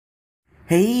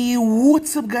Hey,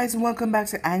 what's up guys, and welcome back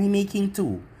to Anime King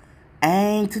 2.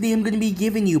 And today I'm going to be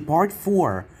giving you part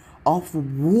 4 of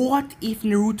What If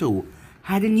Naruto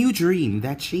Had a New Dream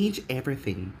That Changed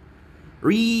Everything.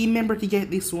 Remember to get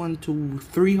this one to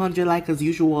 300 likes as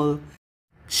usual.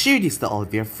 Share this to all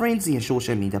of your friends in your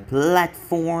social media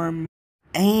platform.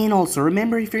 And also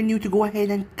remember, if you're new, to go ahead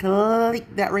and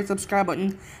click that red subscribe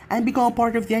button and become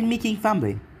part of the Anime King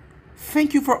family.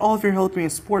 Thank you for all of your help and your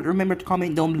support. Remember to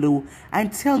comment down below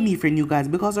and tell me if you're new guys,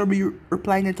 because I'll be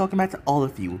replying and talking about all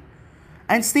of you.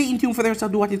 And stay in tune for the rest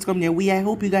of what is coming your way. I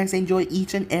hope you guys enjoy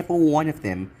each and every one of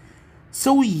them.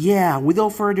 So yeah,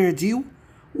 without further ado,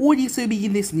 what do you say we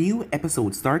begin this new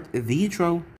episode? Start the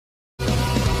intro.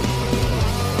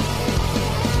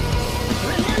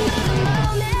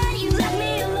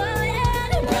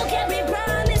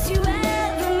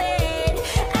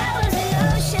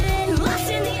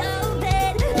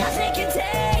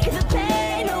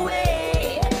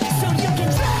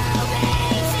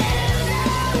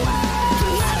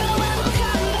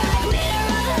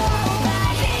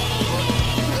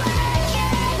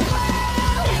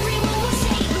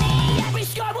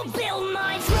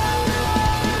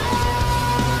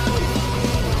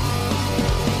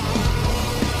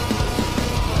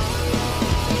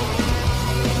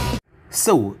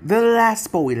 So, the last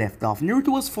spot we left off, Naruto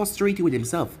was frustrated with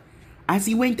himself as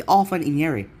he went off on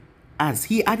Inari, as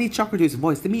he added chakra to his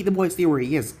voice to make the boy stay where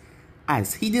he is,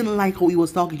 as he didn't like how he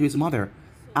was talking to his mother.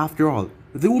 After all,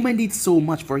 the woman did so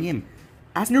much for him,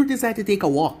 as Naruto decided to take a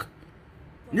walk.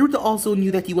 Naruto also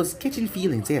knew that he was catching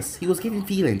feelings, yes, he was getting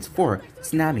feelings for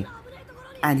Sandaime,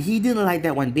 and he didn't like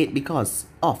that one bit because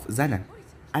of Zana,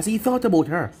 as he thought about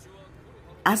her.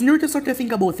 As Naruto started to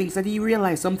think about things, that he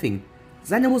realized something.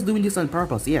 Zana was doing this on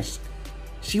purpose, yes.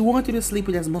 She wanted to sleep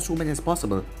with as much women as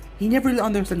possible. He never really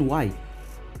understood why.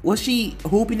 Was she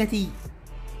hoping that he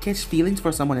catch feelings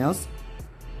for someone else?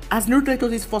 As Naruto let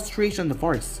out his frustration in the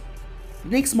forest,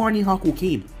 the next morning Haku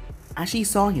came. As she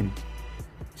saw him,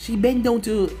 she bent down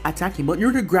to attack him, but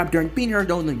Naruto grabbed her and pinned her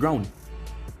down on the ground.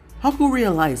 Haku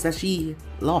realized that she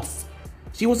lost.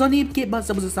 She was unable to get back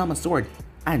Zabuza-sama's sword,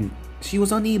 and she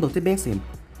was unable to best him.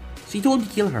 She told him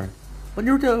to kill her, but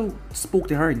Naruto spoke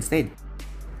to her instead,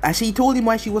 as she told him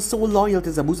why she was so loyal to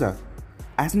Zabuza.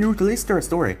 As Naruto listened to her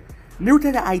story, Naruto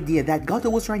had the idea that Gato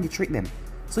was trying to trick them,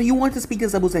 so he wanted to speak to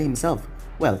Zabuza himself.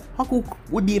 Well, Haku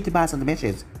would be able to pass on the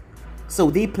message, so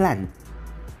they planned.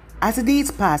 As the days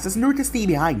passed, as Naruto stayed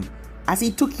behind, as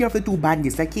he took care of the two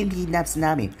bandits that came to kidnap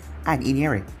Sandaime and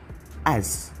Inari,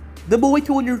 as the boy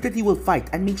told Naruto that he will fight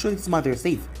and make sure his mother is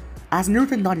safe, as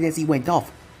Naruto nodded as he went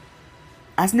off.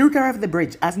 As Naruto arrived at the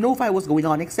bridge, as no fight was going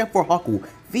on except for Haku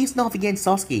facing off against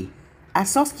Sasuke,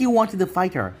 as Sasuke wanted to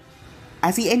fight her,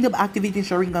 as he ended up activating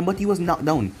Sharingan, but he was knocked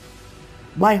down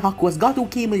by Haku as Gato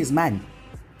came with his man.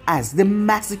 As the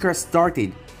massacre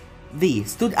started, they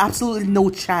stood absolutely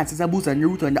no chance as Zabuza,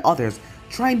 Naruto and the others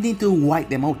tried in to wipe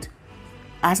them out.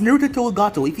 As Naruto told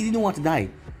Gato if he didn't want to die,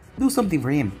 do something for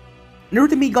him.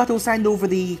 Naruto made Gato sign over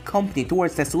the company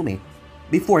towards Tsume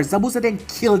before Zabuza then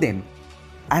killed him,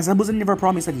 as Zabuza never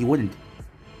promised that he wouldn't.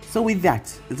 So with that,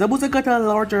 Zabuza got a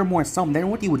larger more sum than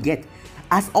what he would get,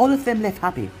 as all of them left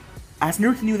happy. As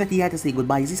Naruto knew that he had to say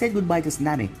goodbye, he said goodbye to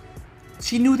Sandaime.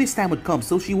 She knew this time would come,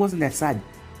 so she wasn't that sad,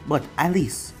 but at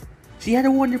least she had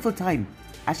a wonderful time,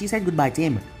 as she said goodbye to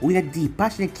him with a deep,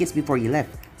 passionate kiss before he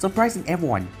left, surprising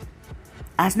everyone.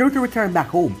 As Naruto returned back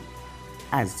home,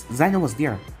 as Zana was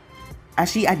there,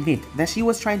 as she admitted that she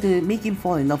was trying to make him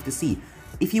fall in love to see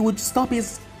if he would stop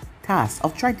his task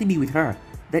of trying to be with her,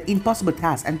 that impossible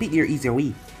task, and pick their easier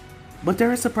way. But to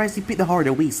her surprise, he picked the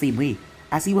harder way same way,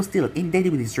 as he was still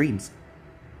indebted with his dreams.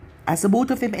 As the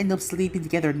both of them ended up sleeping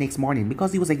together the next morning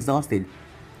because he was exhausted,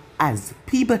 as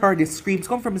people heard his screams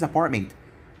come from his apartment.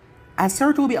 As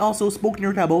Sarutobi also spoke to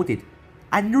Naruto about it,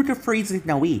 and Naruto phrased it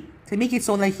in a way to make it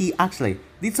sound like he actually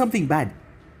did something bad.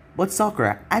 But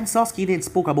Sakura and Sasuke then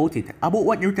spoke about it, about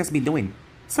what Naruto's been doing.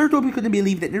 Sarutobi couldn't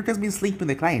believe that Naruto's been sleeping with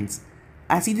the clients,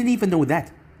 as he didn't even know that.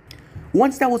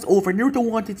 Once that was over, Naruto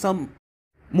wanted some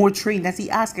more training, as he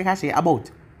asked Kakashi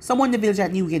about someone in the village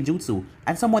that knew Genjutsu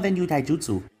and someone that knew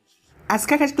Taijutsu. As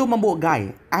Kakashi told him about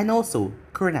Guy and also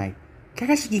Kurenai,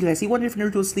 Kakashi giggled as he wondered if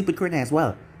Naruto would sleep with Kurenai as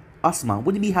well. Asuma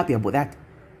wouldn't be happy about that.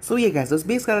 So yeah guys, that's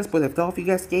basically how left off. You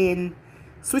guys can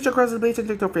switch across the page and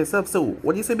check it out for yourself. So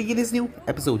what do you say begin this new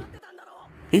episode?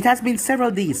 It has been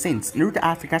several days since Naruto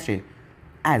asked Kakashi,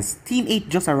 as Team 8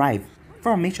 just arrived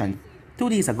for a mission 2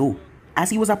 days ago,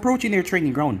 as he was approaching their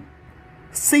training ground.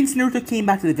 Since Naruto came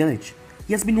back to the village,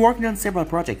 he has been working on several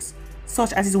projects,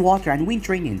 such as his water and wind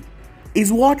training.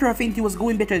 His water affinity was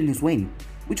going better than his wind,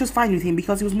 which was fine with him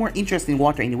because he was more interested in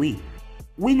water anyway.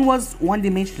 Wind was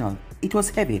one-dimensional, it was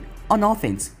heavy, on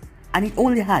offense, and it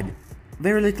only had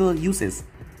very little uses.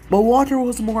 But water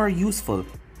was more useful,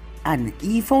 and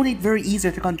he found it very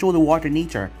easier to control the water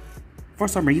nature, for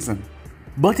some reason.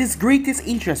 But his greatest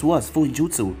interest was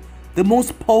Fuinjutsu, the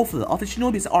most powerful of the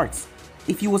shinobi's arts,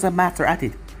 if he was a master at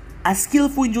it. A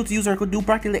skilled Fuinjutsu user could do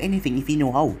practically anything if he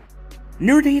knew how.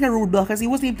 Naruto hit a roadblock as he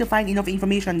wasn't able to find enough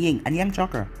information on Yin and Yang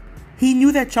chakra. He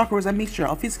knew that chakra was a mixture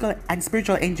of physical and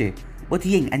spiritual energy, but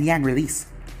Yin and Yang release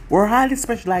were highly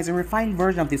specialized and refined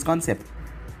version of this concept.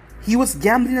 He was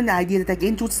gambling on the idea that a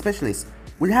Genjutsu specialist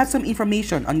would have some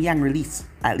information on Yang release,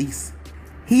 at least.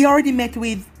 He already met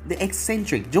with the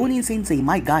eccentric Jonin Sensei,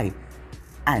 my guy,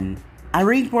 and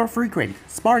arranged more frequent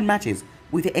sparring matches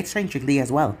with the eccentric Lee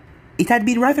as well. It had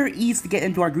been rather easy to get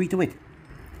them to agree to it,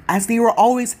 as they were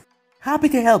always happy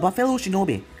to help a fellow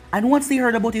shinobi, and once they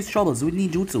heard about his troubles with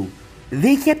ninjutsu,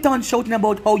 they kept on shouting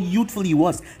about how youthful he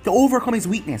was to overcome his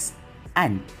weakness,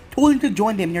 and told him to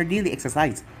join them in their daily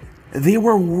exercise. They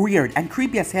were weird and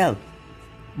creepy as hell,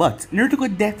 but Naruto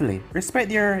could definitely respect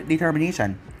their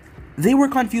determination. They were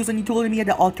confused when he told him he had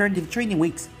the alternative training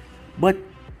weights, but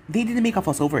they didn't make a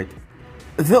fuss over it.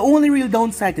 The only real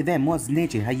downside to them was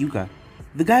Neji Hyuga.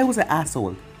 The guy was an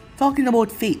asshole, talking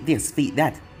about fate this, fate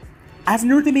that. As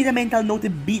Naruto made a mental note to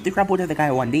beat the crap out of the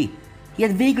guy one day, he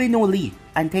had vaguely known Lee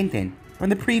and Tenten from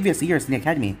the previous years in the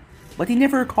academy, but he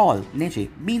never recalled Neji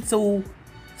being so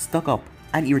stuck up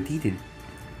and irritated.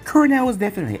 Kurina was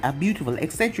definitely a beautiful,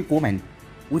 eccentric woman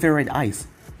with her red eyes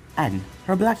and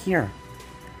her black hair.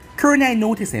 Kurina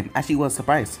noticed him as she was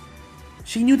surprised.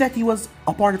 She knew that he was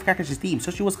a part of Kakashi's team,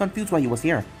 so she was confused why he was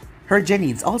here. Her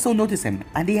Genins also noticed him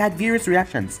and they had various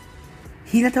reactions.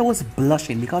 Hinata was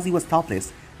blushing because he was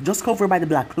topless, just covered by the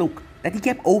black cloak that he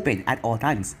kept open at all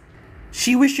times.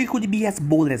 She wished she could be as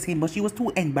bold as him, but she was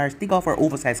too embarrassed to take off her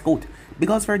oversized coat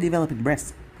because of her developing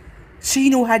breasts.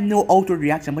 Shino had no outward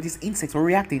reaction, but his instincts were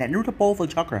reacting at Naruto's powerful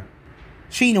chakra.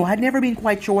 Shino had never been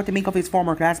quite sure what to make of his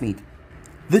former classmate.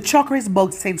 The chakra's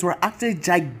bug sense were actually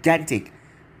gigantic,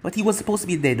 but he was supposed to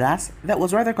be dead last. That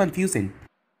was rather confusing.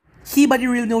 He didn't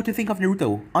really know what to think of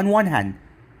Naruto. On one hand,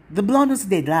 the blonde was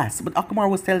dead last, but Akamaru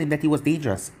was telling him that he was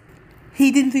dangerous.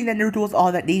 He didn't think that Naruto was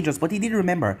all that dangerous, but he did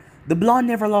remember the blonde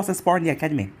never lost a spar in the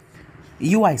academy.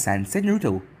 Yui-san, said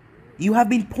Naruto, you have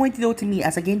been pointed out to me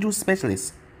as a Genjutsu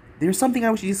specialist. There's something I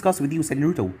wish to discuss with you, said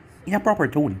Naruto, in a proper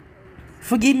tone.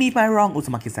 Forgive me if I'm wrong,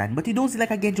 Uzumaki-san, but you don't seem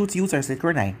like a Genjutsu user, said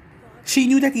Kurenai. She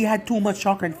knew that he had too much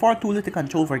chakra and far too little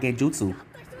control for Genjutsu.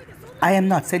 I am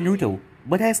not, said Naruto,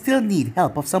 but I still need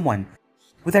help of someone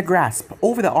with a grasp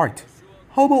over the art.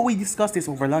 How about we discuss this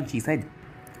over lunch, he said.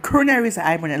 Kurenai raised her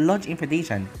eyebrow in a lunch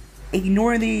invitation,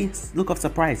 ignoring the look of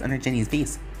surprise on her Jenny's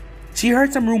face. She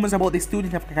heard some rumors about the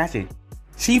student of Kakashi.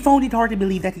 She found it hard to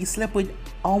believe that he slept with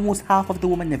almost half of the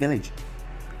women in the village.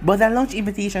 But that lunch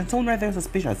invitation sounded rather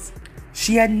suspicious.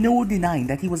 She had no denying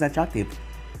that he was attractive,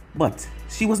 but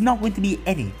she was not going to be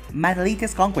any my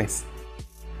latest conquest.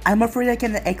 I'm afraid I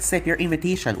cannot accept your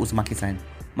invitation, Uzumaki-san.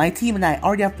 My team and I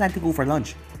already have planned to go for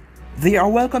lunch. They are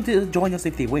welcome to join us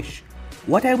if they wish.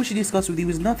 What I wish to discuss with you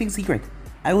is nothing secret.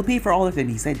 I will pay for all of them,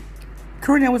 he said.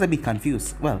 Kurenai was a bit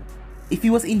confused. Well, if he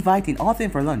was inviting all of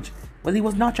them for lunch, well, he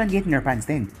was not trying to get in her pants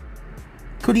then.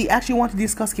 Could he actually want to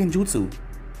discuss Genjutsu?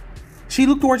 She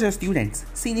looked towards her students,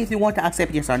 seeing if they want to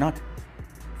accept yes or not.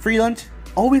 Free lunch?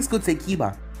 Always good, said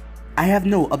Kiba. I have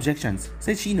no objections,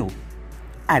 said Shino.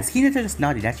 As Hinata just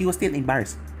nodded as she was still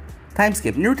embarrassed. Time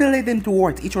skip, Naruto led them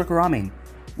towards Ichiraku Ramen,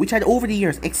 which had over the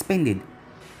years expanded.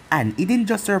 And it didn't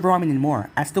just serve ramen anymore,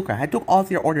 as Tuka had took all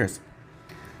their orders.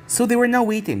 So they were now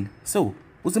waiting. So,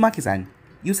 Uzumaki-san,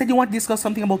 you said you want to discuss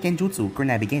something about Genjutsu,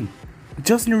 Kurenai began.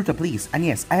 Just Naruto, please, and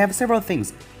yes, I have several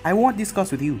things I want to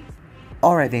discuss with you.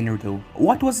 Alright then, Naruto,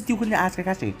 what was it you couldn't ask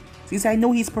Kakashi, since I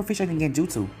know he's proficient in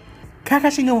Genjutsu?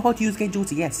 Kakashi knows how to use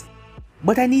Genjutsu, yes,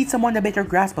 but I need someone a better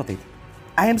grasp of it.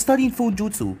 I am studying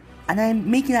Fuinjutsu, and I am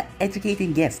making an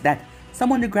educating guess that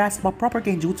someone to grasp a proper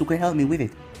Genjutsu can help me with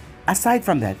it. Aside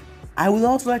from that, I would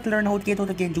also like to learn how to get out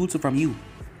of Genjutsu from you.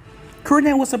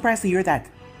 Kurenai was surprised to hear that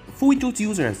Fuinjutsu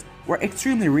users were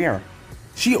extremely rare.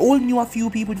 She only knew a few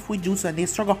people with Fuinjutsu and they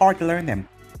struggle hard to learn them.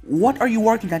 What are you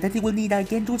working on that you will need a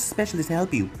Genjutsu specialist to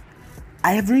help you?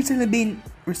 I have recently been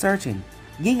researching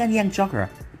Yin and Yang chakra,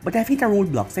 but I've hit a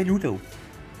roadblock, said Naruto.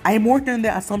 I am working on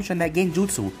the assumption that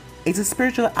Genjutsu is a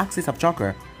spiritual axis of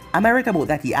chakra. Am I right about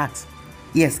that, he asked.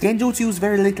 Yes, Genjutsu uses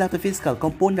very little of the physical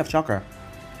component of chakra.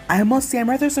 I must say I'm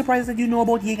rather surprised that you know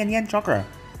about Yin and Yang chakra.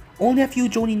 Only a few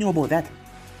Jonin knew about that.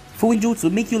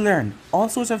 Fuinjutsu make you learn all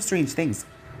sorts of strange things.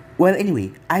 Well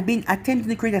anyway, I've been attempting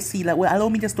to create a seal that will allow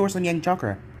me to store some Yang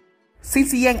chakra.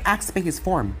 Since the Yang aspect is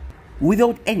formed,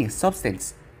 without any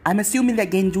substance. I'm assuming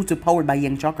that genjutsu powered by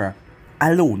Yang Chakra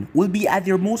alone will be at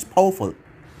their most powerful.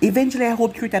 Eventually, I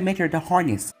hope Kirita met her to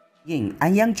harness Yin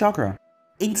and Yang Chakra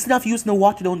instead of using the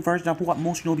watered down version of what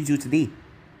most shinobis do today.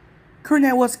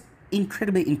 Kurina was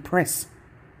incredibly impressed,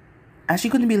 and she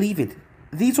couldn't believe it.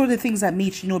 These were the things that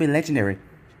made shinobi legendary,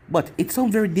 but it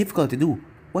sounded very difficult to do,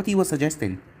 what he was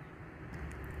suggesting.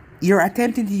 You're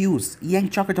attempting to use Yang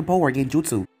Chakra to power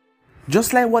genjutsu,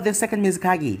 just like what the second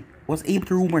Mizukage was able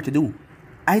to rumor to do.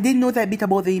 I didn't know that bit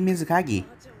about the Mizukage,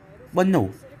 but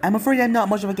no, I'm afraid I'm not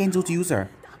much of a genjutsu user.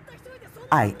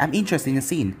 I am interested in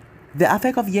seeing the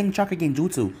effect of Yang Chakra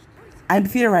genjutsu. I'm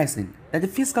theorizing that the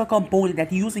physical component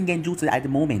that you use in genjutsu at the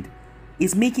moment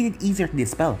is making it easier to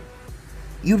dispel.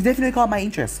 You've definitely caught my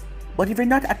interest, but if you're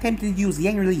not attempting to use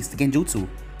Yang released genjutsu,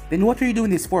 then what are you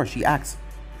doing this for? She asks.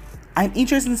 I'm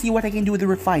interested in see what I can do with the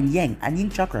refined Yang and Yin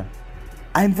Chakra.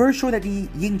 I'm very sure that the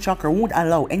Yin Chakra won't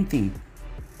allow anything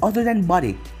other than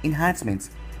body enhancements,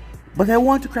 but I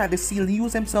want to crack the seal and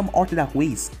use them some orthodox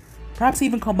ways, perhaps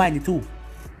even combine the two.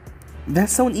 That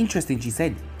sounds interesting, she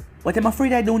said, but I'm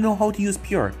afraid I don't know how to use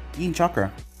pure Yin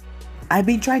Chakra. I've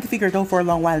been trying to figure it out for a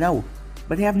long while now,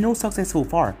 but I have no success so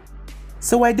far,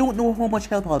 so I don't know how much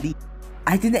help I'll be.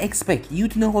 I didn't expect you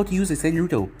to know how to use this in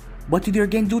Naruto, but with your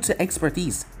genjutsu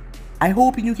expertise, I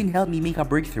hope you can help me make a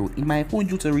breakthrough in my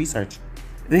Honjutsu research.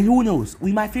 Then who knows,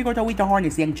 we might figure out a way to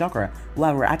harness Yang Chakra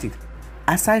while we're at it.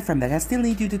 Aside from that, I still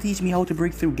need you to teach me how to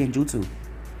break through genjutsu.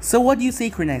 So what do you say,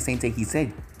 Kurenai Sensei, he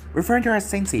said, referring to her as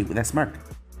Sensei with a smirk,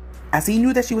 as he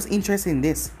knew that she was interested in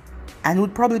this, and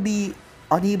would probably be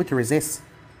unable to resist.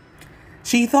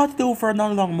 She thought though for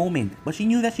another long moment, but she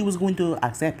knew that she was going to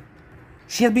accept.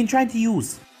 She had been trying to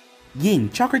use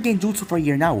Yin Chakra genjutsu for a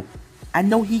year now, and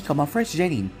now he come a fresh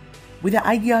genin with the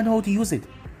idea on how to use it,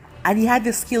 and he had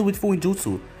the skill with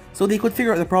Fuinjutsu, so they could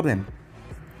figure out the problem.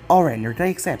 Alright, Naruto, I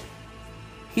accept.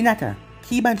 Hinata,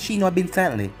 Kiba and Shino have been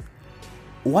silently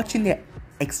watching the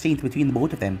exchange between the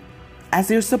both of them, as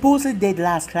their supposed dead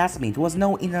last classmate was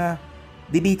now in a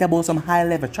debate about some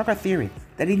high-level chakra theory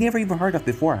that they never even heard of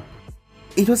before.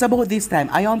 It was about this time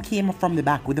Ayam came from the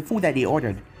back with the food that they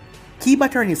ordered.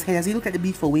 Kiba turned his head as he looked at the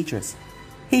beautiful waitress.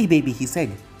 Hey baby, he said,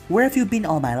 where have you been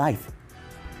all my life?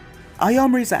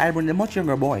 Ayam raised an eyebrow at the much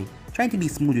younger boy, trying to be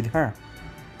smooth with her.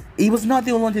 He was not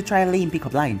the only one to try a lame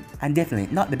pickup line, and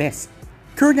definitely not the best.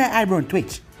 Kurenai's eyebrow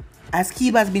twitched, as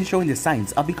Kiba has been showing the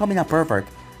signs of becoming a pervert.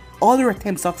 All her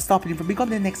attempts of stopping him from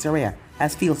becoming the next Jiraiya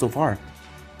has failed so far.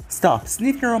 Stop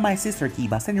sniffing around my sister,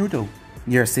 Kiba, said Naruto.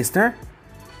 Your sister?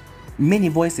 Many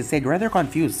voices said, rather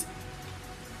confused.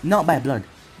 Not by blood,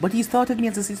 but he's thought of me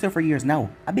as a sister for years now.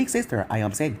 A big sister,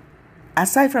 Ayam said.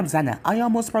 Aside from Zana,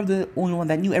 Ayam was probably the only one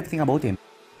that knew everything about him.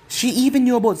 She even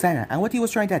knew about Zana and what he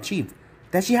was trying to achieve,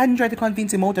 that she hadn't tried to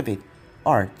convince him out of it,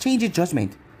 or change his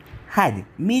judgment, had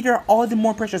made her all the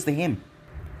more precious to him.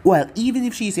 Well, even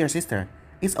if she's your sister,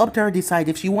 it's up to her to decide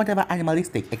if she won't have an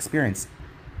animalistic experience.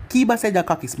 Kiba said a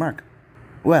cocky smirk.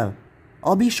 Well,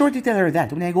 I'll be sure to tell her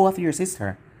that when I go after your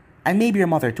sister, and maybe your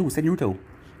mother too, said Naruto.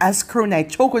 As Kurenai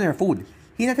choked on her food,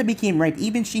 Hinata became right,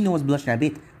 even Shino was blushing a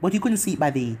bit, but you couldn't see it by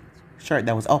the shirt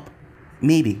that was up.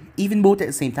 Maybe, even both at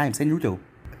the same time, said Naruto.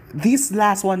 This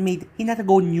last one made Hinata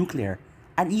go nuclear,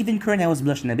 and even Kurenai was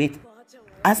blushing a bit.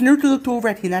 As Naruto looked over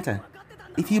at Hinata,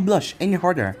 if you blush any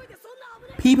harder,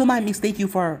 people might mistake you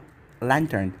for a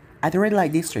lantern at the red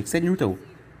light district, said Naruto.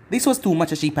 This was too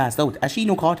much as she passed out, as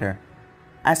Shino caught her.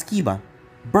 As Kiba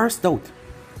burst out,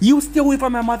 you stay away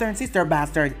from my mother and sister,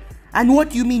 bastard! And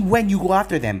what do you mean when you go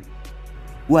after them?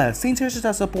 Well, since you're just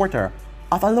a supporter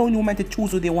of allowing women to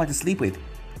choose who they want to sleep with,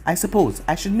 I suppose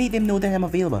I should make them know that I'm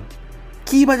available.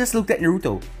 Kiba just looked at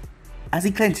Naruto as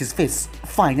he clenched his fists.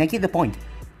 Fine, I get the point.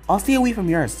 I'll stay away from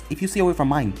yours if you stay away from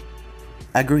mine.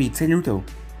 Agreed, said Naruto.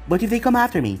 But if they come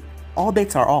after me, all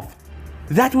bets are off.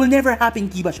 That will never happen,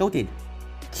 Kiba shouted.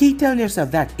 Keep telling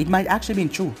yourself that it might actually be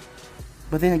true.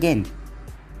 But then again,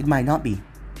 it might not be.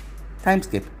 Time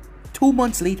skip. 2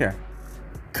 months later,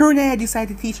 Kurenai had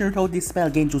decided to teach Naruto how to dispel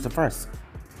genjutsu first.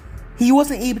 He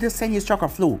wasn't able to send his chakra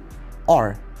flow,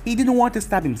 or he didn't want to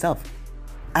stab himself,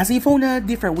 as he found a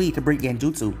different way to break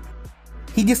genjutsu.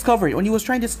 He discovered when he was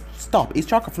trying to stop his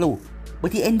chakra flow,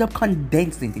 but he ended up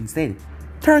condensing it instead.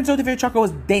 Turns out if your chakra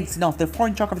was dense enough, the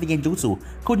foreign chakra of the genjutsu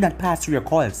could not pass through your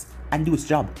coils and do its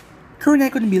job.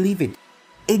 Kurenai couldn't believe it.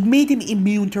 It made him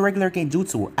immune to regular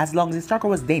genjutsu as long as his chakra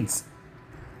was dense.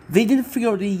 They didn't figure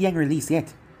out the Yang release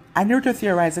yet, and Naruto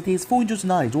theorized that his Fuinjutsu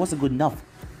knowledge wasn't good enough.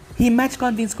 He match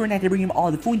convinced Kurenai to bring him all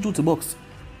the Fuinjutsu books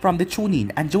from the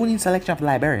Chunin and Jonin selection of the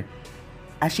library,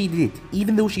 as she did it,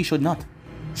 even though she should not.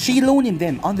 She loaned him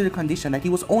them under the condition that he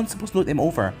was only supposed to look them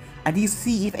over and he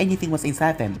see if anything was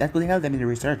inside them that could help them in the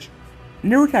research.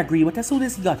 Naruto agreed, but as soon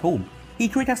as he got home, he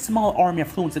created a small army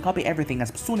of clones to copy everything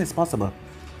as soon as possible.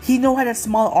 He now had a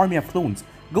small army of clones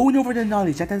going over the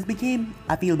knowledge that has become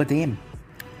available to him.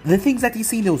 The things that he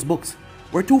see in those books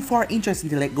were too far interesting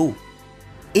to let go.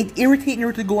 It irritated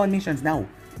Naruto to go on missions now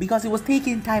because it was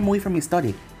taking time away from his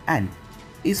study and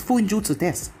his Fuinjutsu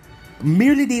test.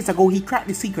 Merely days ago, he cracked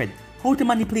the secret how to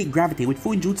manipulate gravity with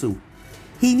Fuinjutsu.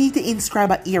 He needed to inscribe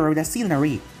an area with a sealing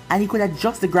array and he could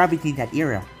adjust the gravity in that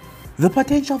area. The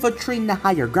potential for training a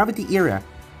higher gravity area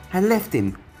had left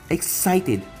him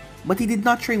excited, but he did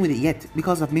not train with it yet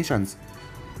because of missions.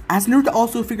 As Naruto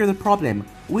also figured the problem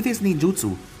with his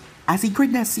ninjutsu, as he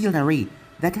created a sealing array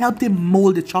that helped him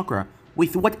mold the chakra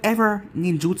with whatever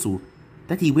ninjutsu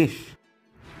that he wished.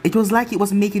 It was like it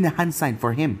was making a hand sign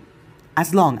for him,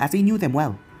 as long as he knew them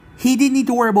well. He didn't need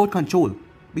to worry about control,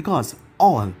 because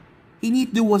all he needed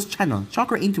to do was channel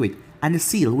chakra into it and the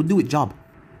seal would do its job.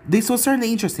 This was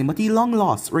certainly interesting, but he long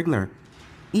lost regular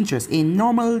interest in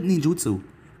normal ninjutsu.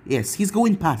 Yes, he's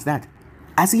going past that,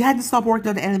 as he hadn't stopped working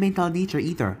on the elemental nature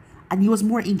either, and he was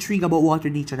more intrigued about water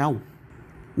nature now.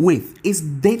 With his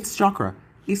dense chakra,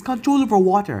 his control over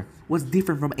water was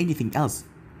different from anything else.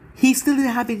 He still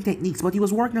didn't have any techniques, but he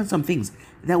was working on some things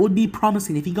that would be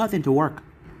promising if he got them to work.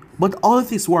 But all of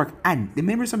this work and the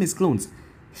memories from his clones,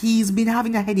 he's been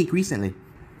having a headache recently.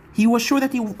 He was sure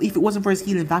that if it wasn't for his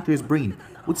healing factor, his brain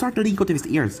would start to leak out of his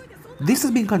ears. This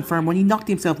has been confirmed when he knocked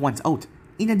himself once out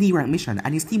in a D-rank mission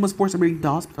and his team was forced to bring him to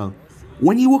the hospital.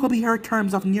 When he woke up, he heard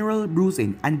terms of neural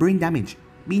bruising and brain damage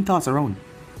being tossed around,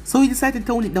 so he decided to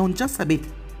tone it down just a bit.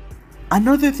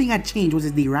 Another thing had changed was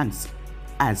his D ranks,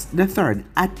 as the third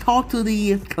had talked to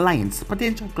the clients,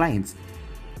 potential clients,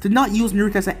 to not use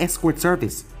Naruto as an escort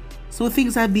service, so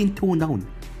things have been toned down.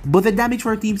 But the damage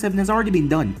for Team 7 has already been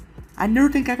done, and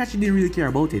Naruto and Kakashi didn't really care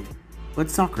about it. But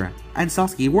Sakura and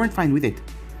Sasuke weren't fine with it.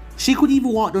 She could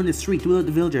even walk down the street without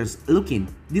the villagers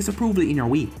looking disapprovingly in her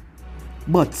way.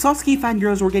 But Sasuke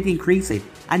fangirls were getting crazy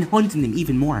and hunting him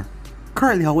even more.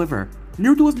 Currently, however,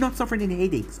 Naruto was not suffering any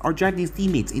headaches or driving his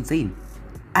teammates insane.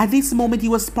 At this moment, he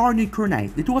was sparring with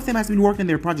Kunai. The two of them has been working on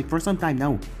their project for some time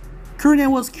now. Kunai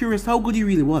was curious how good he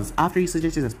really was after he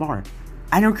suggested a spar,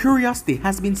 and her curiosity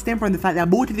has been stemmed from the fact that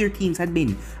both of their teams had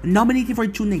been nominated for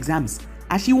Chunin exams,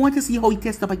 as she wanted to see how he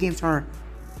tested up against her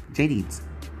Genins.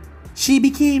 She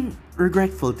became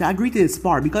regretful to agree to the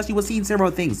spar because she was seeing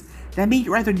several things that made it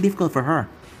rather difficult for her.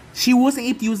 She wasn't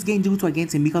able to use Genjutsu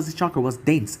against him because his chakra was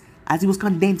dense, as he was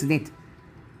condensed in it.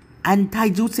 And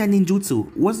Taijutsu and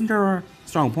Ninjutsu wasn't her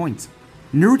strong points.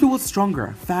 Naruto was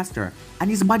stronger, faster, and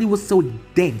his body was so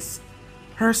dense.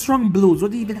 Her strong blows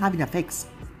wouldn't even have any effects.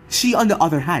 She, on the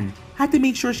other hand, had to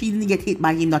make sure she didn't get hit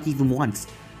by him not even once,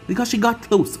 because she got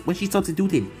close when she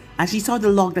substituted, and she saw the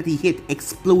log that he hit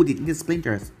exploded into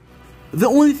splinters. The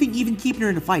only thing even keeping her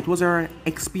in the fight was her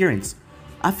experience,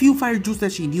 a few fire jutsu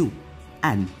that she knew,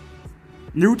 and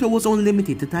Naruto was only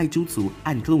limited to taijutsu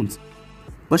and clones.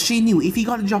 But she knew if he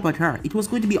got a drop at her, it was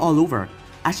going to be all over,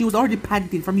 as she was already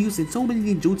panting from using so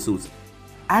many ninjutsus.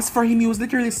 As for him, he was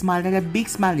literally smiling and a big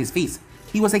smile on his face.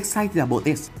 He was excited about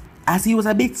this, as he was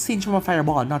a bit singed from a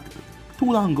fireball not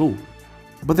too long ago.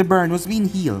 But the burn was being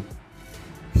healed.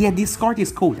 He had discarded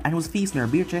his coat and was facing her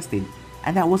bare chested,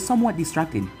 and that was somewhat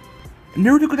distracting.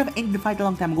 Naruto could have ended the fight a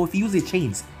long time ago if he used his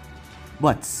chains,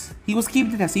 but he was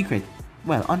keeping it a secret,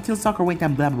 well, until Sakura went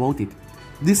and blabbed about it.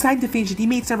 Deciding to finish it, he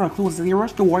made several clones as he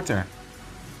rushed towards her.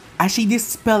 As she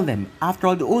dispelled them, after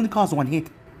all, they only caused one hit.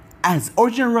 As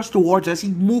Original rushed towards her, she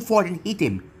moved forward and hit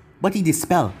him, but he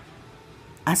dispelled.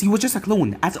 As he was just a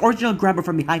clone, as Original grabbed her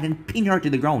from behind and pinned her to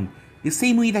the ground, the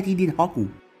same way that he did Haku.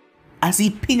 As he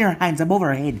pinned her hands above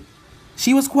her head,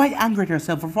 she was quite angry at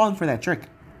herself for falling for that trick,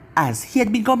 as he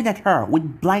had been coming at her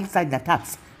with blindsided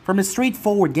attacks from a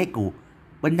straightforward get-go,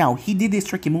 but now he did this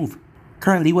tricky move.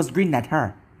 Currently, he was grinning at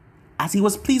her, as he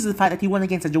was pleased with the fact that he won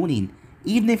against a Jonin,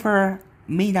 even if her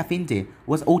main affinity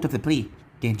was out of the play,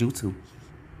 Genjutsu.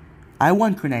 "I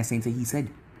won, Kunai-sensei," he said.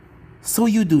 "So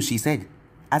you do," she said,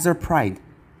 as her pride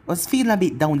was feeling a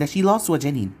bit down that she lost to a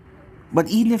Genin. But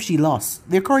even if she lost,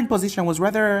 their current position was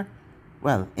rather,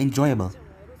 well, enjoyable.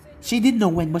 She didn't know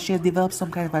when, but she had developed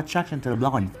some kind of attraction to the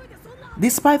blonde,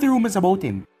 despite the rumors about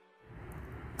him.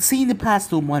 See, in the past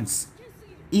 2 months,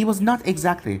 he was not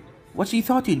exactly what she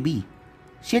thought he'd be.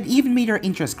 She had even made her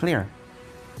interest clear.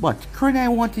 But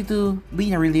Kunai wanted to be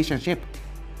in a relationship,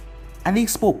 and they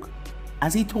spoke,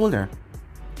 as he told her,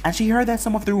 and she heard that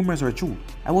some of the rumors were true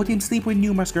about him sleeping with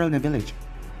numerous girls in the village.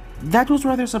 That was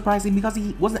rather surprising because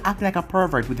he wasn't acting like a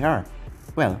pervert with her.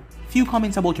 Well, few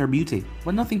comments about her beauty,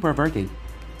 but nothing perverted.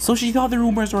 So she thought the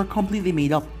rumors were completely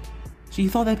made up. She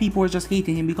thought that people were just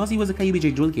hating him because he was a Kyuubi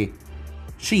Julki.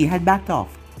 She had backed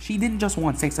off. She didn't just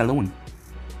want sex alone.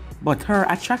 But her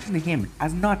attraction to him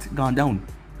has not gone down.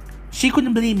 She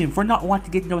couldn't blame him for not wanting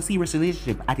to get into a serious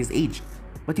relationship at his age,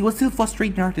 but he was still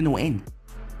frustrating her to no end.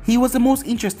 He was the most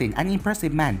interesting and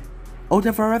impressive man, out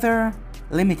of a rather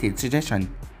limited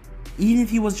suggestion. Even if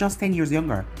he was just 10 years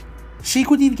younger. She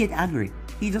couldn't even get angry.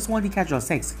 He just wanted casual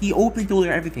sex. He openly told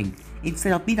her everything,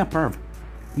 instead of being a perv.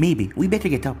 Maybe, we better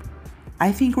get up.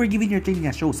 I think we're giving your training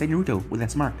a show, said Naruto with a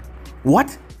smirk.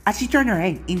 What? As she turned her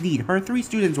head, indeed, her 3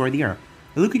 students were there,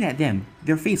 looking at them,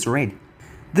 their face red.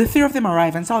 The 3 of them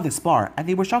arrived and saw the spar, and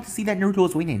they were shocked to see that Naruto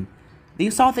was winning. They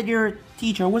saw that their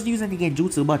teacher was using the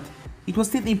genjutsu, but it was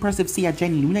still impressive to see a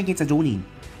Genin win against a Jonin.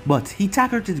 But he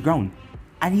tackled her to the ground,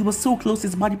 and he was so close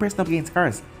his body pressed up against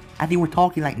hers, and they were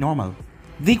talking like normal.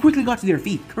 They quickly got to their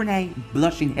feet, Kurenai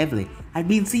blushing heavily at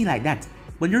being seen like that,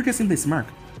 but Naruto simply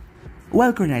smirked.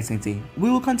 Well, Kurenai-sensei, we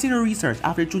will continue research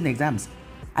after June exams.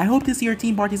 I hope to see your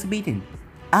team participating.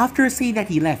 After saying that,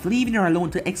 he left, leaving her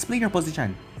alone to explain her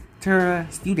position to her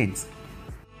students.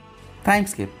 Time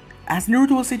skip. As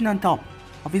Naruto was sitting on top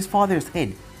of his father's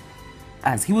head,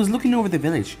 as he was looking over the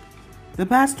village. The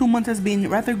past 2 months has been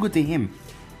rather good to him,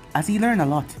 as he learned a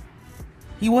lot.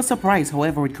 He was surprised,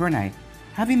 however, with Kurenai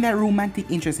having that romantic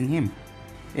interest in him.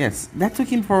 Yes, that took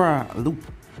him for a loop.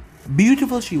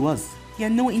 Beautiful she was. He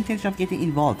had no intention of getting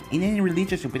involved in any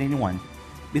relationship with anyone,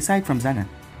 beside from Zana.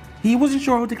 He wasn't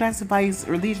sure how to classify his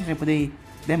relationship with a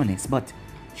demoness, but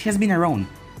she has been around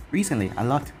recently a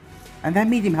lot, and that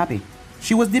made him happy.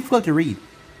 She was difficult to read,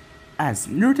 as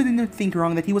Naruto didn't think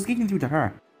wrong that he was getting through to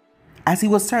her, as he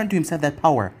was certain to himself that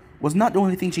power was not the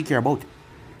only thing she cared about.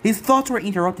 His thoughts were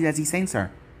interrupted as he sensed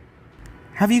her.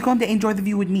 Have you come to enjoy the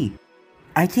view with me?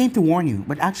 I came to warn you,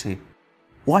 but actually,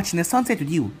 watching the sunset with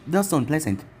you does sound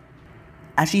pleasant.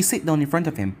 As she sat down in front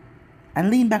of him and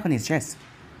leaned back on his chest.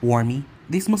 Warn me?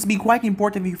 This must be quite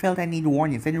important if you felt I need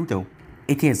warning, said Naruto.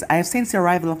 It is. I have sensed the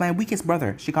arrival of my weakest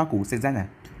brother, Shikaku, said Zana.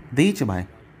 The Ichibai.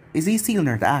 Is he sealed?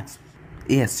 Naruto asked.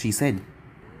 Yes, she said.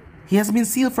 He has been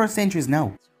sealed for centuries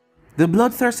now. The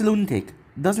bloodthirsty lunatic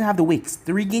doesn't have the wits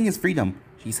to regain his freedom,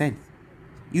 she said.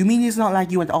 You mean he's not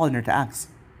like you at all, Naruto asked.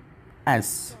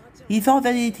 As he thought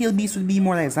that the tail beast would be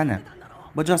more like Zana,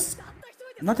 but just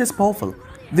not as powerful.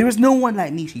 There is no one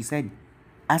like me, she said,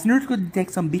 as Naruto could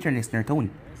detect some bitterness in her tone.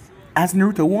 As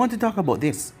Naruto wanted to talk about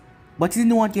this, but he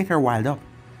didn't want to get her riled up.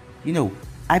 You know,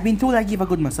 I've been told I give a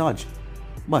good massage,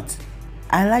 but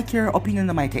I like your opinion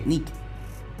on my technique.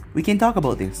 We can talk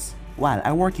about this while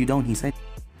I work you down, he said.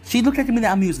 She looked at him with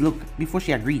an amused look before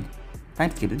she agreed.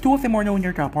 Time skip. The 2 of them were now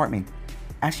near her apartment,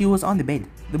 as she was on the bed,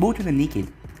 the both of them naked,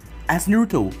 as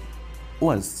Naruto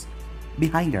was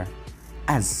behind her,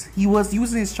 as he was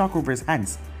using his chakra over his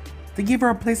hands to give her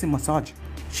a pleasant massage.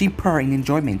 She purred in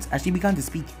enjoyment as she began to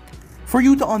speak. For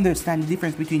you to understand the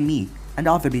difference between me and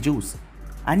the other Bijus,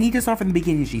 I need to start from the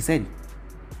beginning, she said.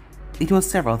 It was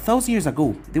several thousand years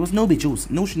ago. There was no Bijus,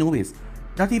 no shinobis,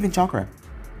 not even chakra.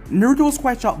 Naruto was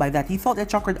quite shocked by that. He thought that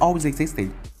chakra had always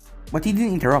existed, but he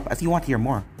didn't interrupt as he wanted to hear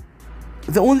more.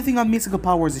 The only thing of mystical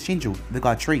power was the Shinju, the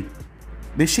god tree.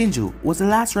 The Shinju was the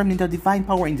last remnant of divine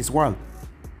power in this world.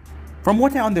 From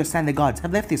what I understand, the gods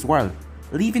have left this world,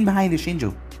 leaving behind the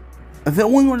Shinju. The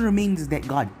only one remaining is that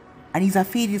god, and he's a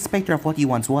faded specter of what he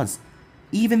once was.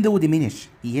 Even though diminished,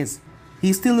 he is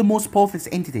still the most powerful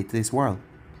entity to this world.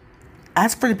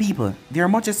 As for the people, they are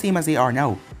much the same as they are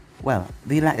now. Well,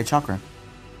 they lack the chakra.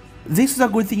 This is a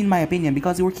good thing in my opinion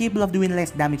because they were capable of doing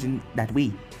less damage in that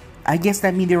way. I guess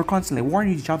that means they were constantly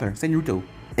warning each other, said Naruto.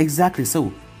 Exactly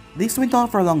so. This went on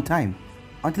for a long time,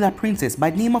 until a princess by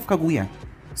the name of Kaguya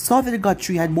saw that the god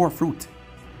tree had more fruit.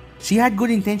 She had good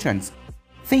intentions,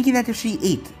 thinking that if she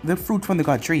ate the fruit from the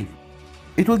god tree,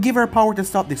 it will give her power to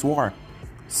stop this war.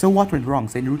 So what went wrong,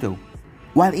 said Naruto.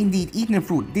 While indeed eating the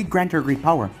fruit did grant her great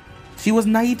power, she was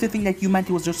naive to think that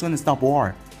humanity was just going to stop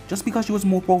war, just because she was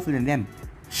more powerful than them.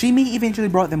 She may eventually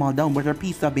brought them all down, but her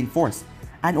peace would have been forced,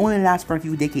 and only last for a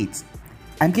few decades.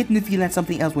 I'm getting the feeling that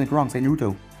something else went wrong, said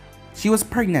Naruto. She was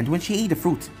pregnant when she ate the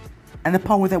fruit, and the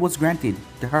power that was granted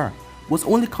to her was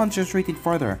only concentrated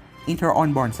further into her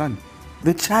unborn son.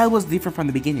 The child was different from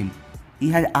the beginning. He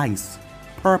had eyes,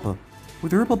 purple,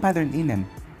 with a ripple pattern in them.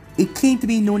 It came to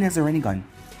be known as a Rinnegan.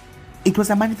 It was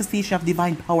a manifestation of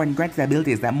divine power and granted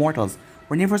abilities that mortals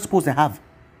were never supposed to have.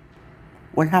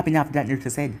 What happened after that, Naruto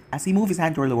said, as he moved his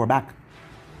hand to her lower back.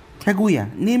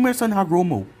 Kaguya named her son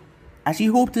Hagromo, as she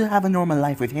hoped to have a normal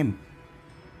life with him.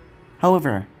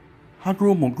 However,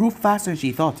 Hagromo grew faster than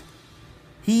she thought.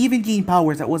 He even gained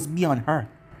powers that was beyond her.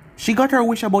 She got her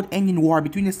wish about ending war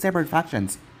between the separate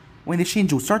factions when the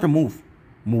Shinju started to move.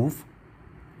 Move?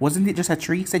 Wasn't it just a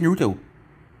tree? Said Naruto.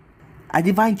 A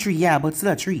divine tree, yeah, but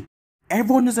still a tree.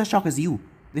 Everyone was as shocked as you.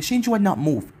 The Shinju had not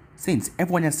moved, since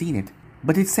everyone has seen it.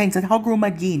 But it sensed that Haguro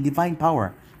had gained divine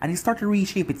power, and it started to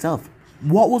reshape itself.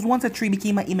 What was once a tree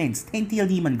became an immense 10-tailed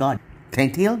demon god.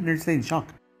 10-tail? Naruto said in shock.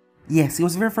 Yes, it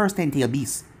was the very first 10-tailed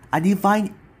beast. A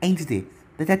divine entity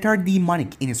that had turned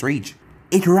demonic in its rage.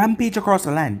 It rampaged across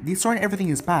the land, destroying everything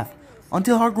in its path,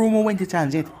 until Haguro went to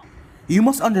challenge it. You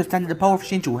must understand that the power of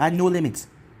Shinju had no limits.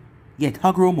 Yet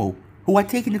Haguro, who had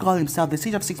taken to call himself the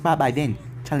Sage of Six Paths by then,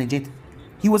 challenged it.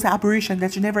 He was an apparition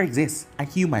that should never exist, a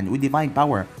human with divine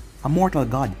power, a mortal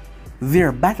god.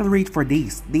 Their battle raged for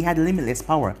days. They had limitless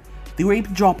power. They were able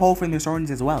to draw power from their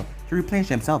surroundings as well, to replenish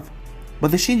themselves.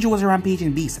 But the Shinju was a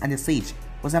rampaging beast, and the Sage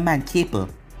was a man capable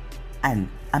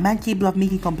of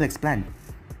making complex plans.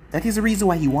 That is the reason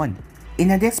why he won.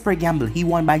 In a desperate gamble, he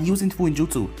won by using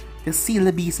Fuinjutsu to seal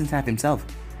the beast inside himself.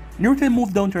 Naruto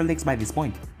moved down to her legs by this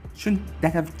point. Shouldn't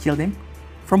that have killed him?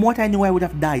 From what I know, I would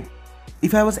have died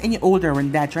if I was any older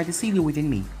when Dad tried to seal you within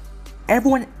me.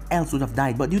 Everyone else would have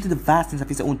died, but due to the vastness of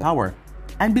his own power,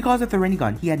 and because of the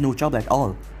Rinnegan, he had no trouble at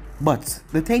all. But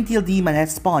the 10-tailed demon had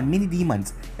spawned many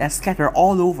demons that scatter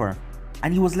all over,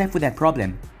 and he was left with that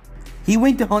problem. He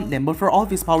went to hunt them, but for all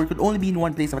of his power, he could only be in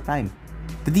one place at a time.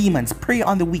 The demons prey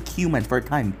on the weak humans for a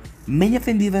time, many of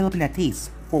them developing a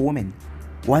taste for women.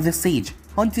 While the Sage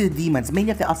hunted the demons,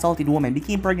 many of the assaulted women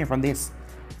became pregnant from this,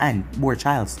 and bore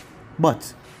childs.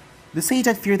 But the Sage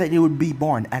had feared that they would be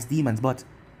born as demons, but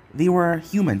they were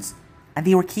humans, and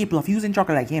they were capable of using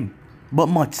chakra like him, but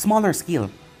much smaller scale.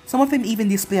 Some of them even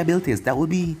display abilities that will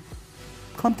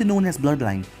come to known as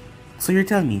bloodline. So you're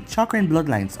telling me chakra and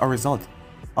bloodlines are a result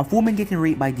of women getting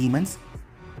raped by demons?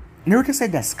 Naruto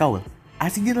said that scowl,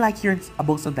 as he didn't like hearing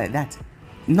about something like that.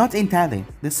 Not entirely.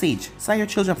 The Sage sired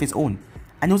children of his own,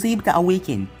 and was able to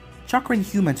awaken chakra in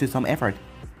humans with some effort.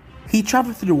 He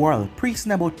traveled through the world,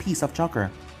 preaching about peace of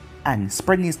chakra, and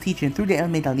spreading his teaching through the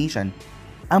elemental nation.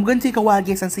 I'm gonna take a wild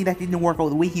guess and say that it didn't work out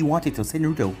the way he wanted to, said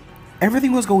Naruto.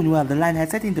 Everything was going well, the land had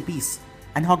set into peace,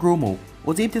 and Haguro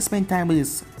was able to spend time with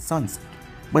his sons.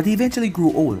 But he eventually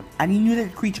grew old, and he knew that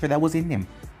the creature that was in him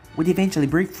would eventually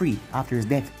break free after his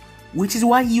death, which is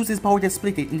why he used his power to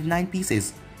split it into 9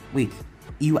 pieces. Wait,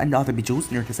 you and the other Bijous?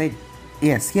 Naruto said.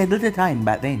 Yes, he had little time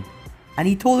back then, and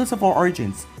he told us of our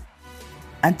origins,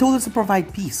 and told us to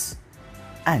provide peace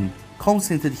and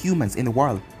counsel to the humans in the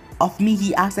world. Of me,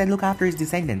 he asked that I look after his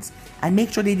descendants and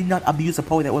make sure they did not abuse the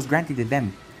power that was granted to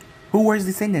them. Who were his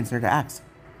descendants? Naruto asked.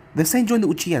 The Senju and the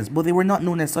Uchihas, but they were not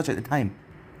known as such at the time.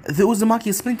 The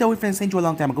Uzumaki splintered away from the Senju a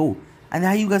long time ago, and the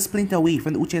Hyuga splintered away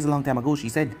from the Uchihas a long time ago, she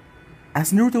said.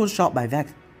 As Naruto was shocked by that.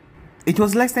 It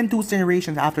was less than 2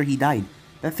 generations after he died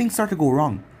that things started to go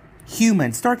wrong.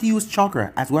 Humans started to use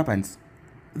chakra as weapons.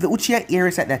 The Uchiha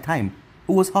heiress at that time,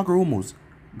 who was Hagurumo's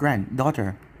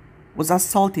granddaughter, was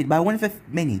assaulted by one of the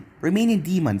many remaining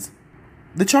demons.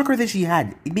 The chakra that she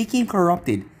had, it became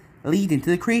corrupted, leading to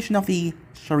the creation of the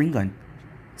Sharingan.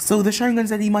 So the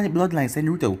Sharingan's a demonic bloodline, said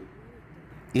Naruto.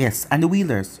 Yes, and the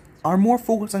wielders are more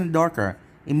focused on the darker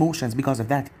emotions because of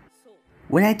that.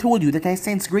 When I told you that I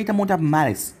sensed great amount of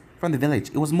malice from the village,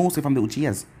 it was mostly from the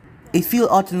Uchihas. It feels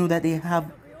odd to know that they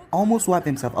have almost wiped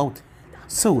themselves out.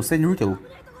 So, said Naruto,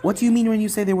 what do you mean when you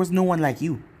say there was no one like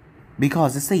you?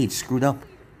 Because the Sage screwed up.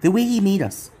 The way he made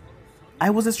us. I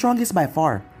was the strongest by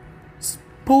far,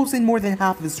 posing more than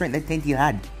half of the strength that Tenti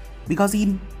had, because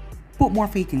he put more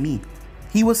faith in me.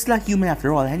 He was still a human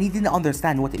after all, and he didn't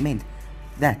understand what it meant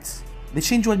that the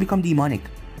Shinju had become demonic.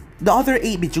 The other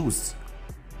 8 Bijous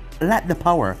lacked the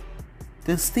power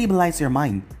to stabilize their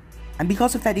mind, and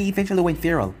because of that they eventually went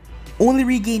feral, only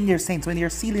regaining their sense when they are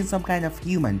sealed in some kind of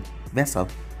human vessel.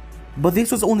 But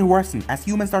this was only worsened as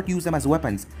humans started to use them as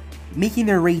weapons, making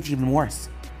their rage even worse.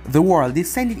 The world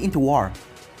descended into war,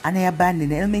 and I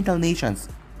abandoned the elemental nations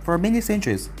for many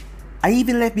centuries. I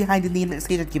even left behind the name that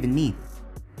Sage had given me.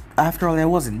 After all, I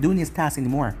wasn't doing his task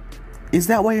anymore. Is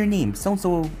that why your name sounds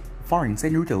so foreign,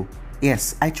 said Naruto.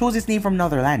 Yes, I chose this name from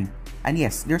another land, and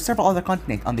yes, there are several other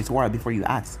continents on this world before you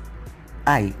asked.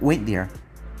 I went there,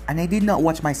 and I did not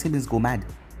watch my siblings go mad,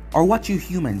 or watch you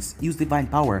humans use divine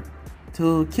power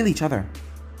to kill each other.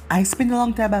 I spent a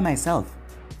long time by myself,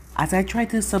 as I tried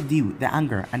to subdue the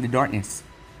anger and the darkness.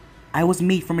 I was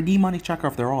made from a demonic chakra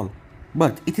after all,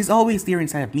 but it is always there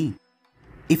inside of me.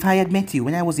 If I had met you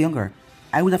when I was younger,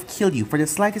 I would have killed you for the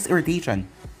slightest irritation.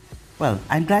 Well,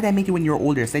 I'm glad I met you when you were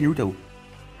older, said Naruto.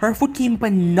 Her foot came up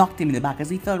and knocked him in the back as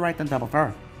he fell right on top of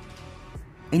her.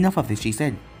 Enough of this, she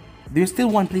said. There's still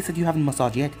one place that you haven't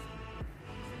massaged yet.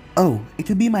 "Oh, it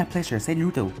would be my pleasure," said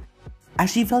Naruto, as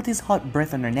she felt his hot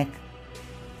breath on her neck.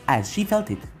 As she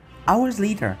felt it, hours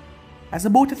later, as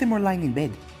the both of them were lying in bed.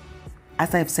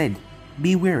 As I have said,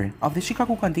 be wary of the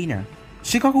Shikaku container.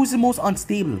 Shikaku is the most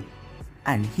unstable,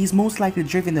 and he's most likely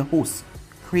driven the host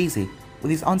crazy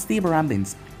with his unstable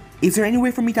ramblings. "Is there any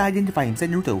way for me to identify him?" said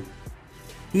Naruto.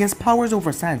 "He has powers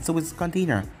over sand, so his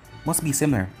container must be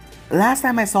similar. Last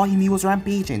time I saw him, he was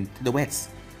rampaging to the west,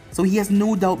 so he has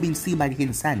no doubt been seen by the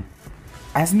hidden sand."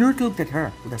 As Naruto looked at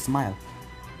her with a smile,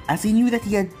 as he knew that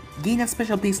he had gained a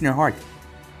special place in her heart,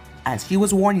 as she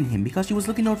was warning him because she was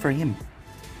looking out for him,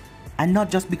 and not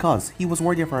just because he was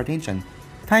worthy of her attention.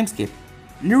 Time skip.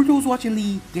 Naruto was watching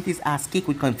Lee get his ass kicked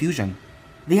with confusion.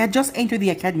 They had just entered the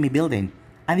academy building,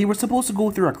 and they were supposed to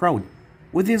go through a crowd.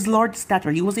 With his large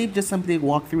stature, he was able to simply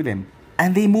walk through them,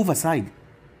 and they move aside.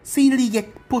 Seeing Lee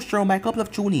get pushed around by a couple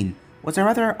of Chunin was a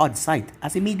rather odd sight,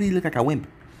 as it made Lee look like a wimp.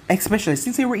 Especially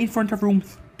since they were in front of room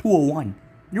 201.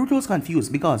 Naruto was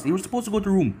confused because they were supposed to go to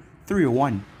room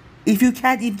 301. "If you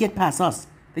can't even get past us,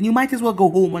 then you might as well go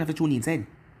home," one of the Chunin said.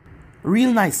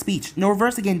 "Real nice speech. Now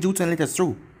reverse the Genjutsu and let us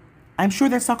through. I'm sure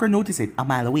that Sakura noticed it a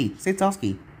mile away," said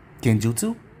Sasuke.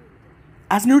 "Genjutsu?"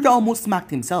 As Naruto almost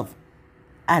smacked himself,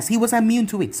 as he was immune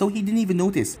to it, so he didn't even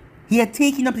notice. He had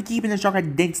taken up to keeping the chakra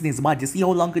dense in his body to see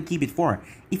how long he could keep it for,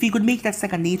 if he could make that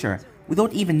second nature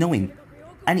without even knowing,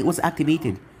 and it was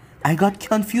activated. "I got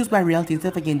confused by reality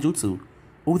instead of Genjutsu.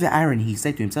 Oh, the irony," he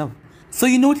said to himself. "So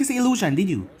you noticed the illusion, did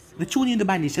you?" The Chunin in the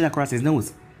bandage shot across his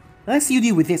nose. "Let's see you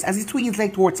deal with this," as he swung his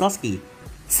leg towards Sasuke.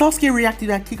 Sasuke reacted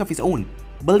to a kick of his own,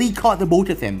 but Lee caught the both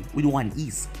of them with one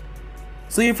ease.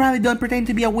 "So you're finally done pretending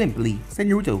to be a wimp, Lee," said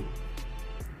Naruto.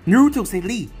 "Naruto," said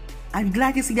Lee, "I'm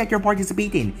glad to see that you're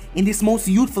participating in this most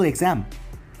youthful exam."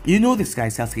 "You know this guy,"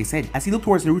 Sasuke said as he looked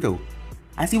towards Naruto,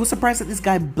 as he was surprised that this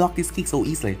guy blocked his kick so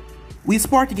easily. "We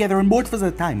sparred together and both of us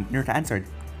at a time," Naruto answered.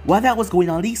 While that was going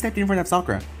on, Lee stepped in front of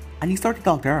Sakura, and he started to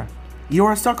talk to her.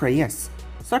 "You're Sakura, yes?"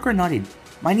 Sakura nodded.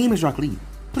 "My name is Rock Lee.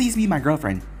 Please be my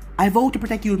girlfriend. I vow to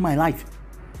protect you with my life."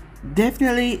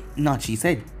 "Definitely not," she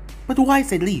said. "But why?"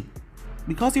 said Lee.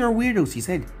 "Because you're a weirdo," she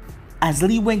said. As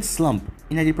Lee went slump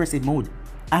in a depressive mode,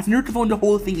 as Naruto found the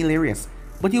whole thing hilarious,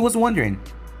 but he was wondering,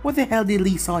 what the hell did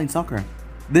Lee saw in Sakura?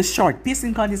 The short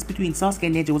pissing contest between Sasuke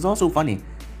and Neji was also funny.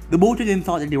 The both of them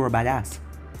thought that they were badass.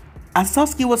 As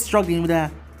Sasuke was struggling with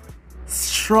a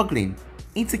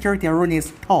insecurity around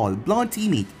his tall, blonde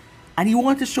teammate, and he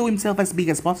wanted to show himself as big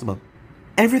as possible.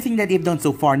 Everything that they've done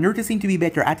so far, Naruto seemed to be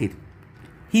better at it.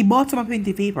 He bought some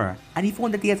Affinity Vapor, and he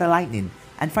found that he has a Lightning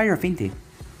and Fire Affinity.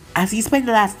 As he spent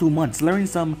the last 2 months learning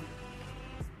some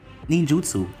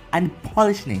ninjutsu and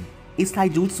polishing his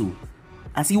taijutsu,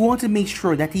 as he wanted to make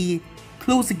sure that he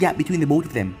closed the gap between the both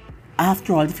of them.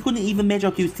 After all, if he couldn't even measure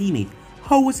up to his teammate,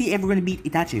 how was he ever going to beat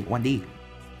Itachi one day?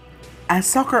 As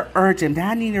Sakura urged him to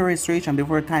hand in the registration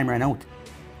before time ran out,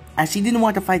 as she didn't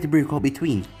want a fight to break out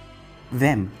between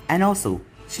them, and also,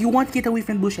 she wanted to get away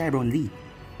from Bushy Eyebrow and Lee.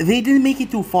 They didn't make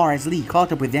it too far as Lee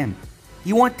caught up with them.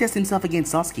 He wanted to test himself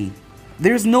against Sasuke.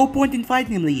 "There's no point in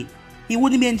fighting him, Lee. He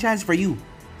wouldn't be a chance for you."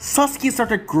 Sasuke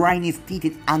started grinding his teeth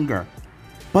in anger.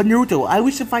 "But Naruto, I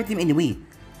wish to fight him anyway.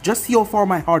 Just see how far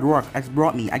my hard work has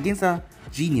brought me against a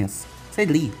genius," said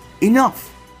Lee.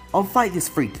 "Enough! I'll fight this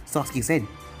freak," Sasuke said.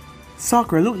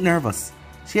 Sakura looked nervous.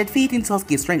 She had faith in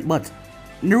Sasuke's strength, but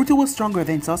Naruto was stronger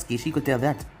than Sasuke, she could tell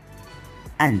that.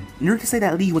 And Naruto said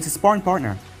that Lee was his sparring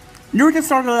partner. Naruto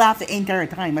started to laugh the entire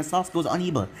time as Sasuke was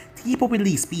unable to keep up with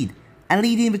Lee's speed, and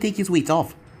Lee didn't even take his weight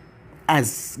off.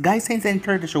 As Guy Sense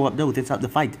entered to show up though to stop the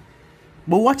fight.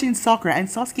 But watching Sakura and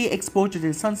Sasuke exposure to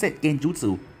the Sunset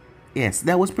Genjutsu, yes,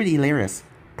 that was pretty hilarious.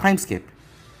 Time skip.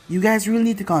 "You guys really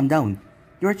need to calm down.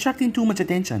 You're attracting too much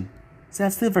attention,"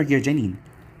 said Silver Gear Genin.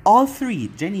 All three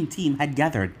Genin team had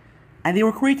gathered, and they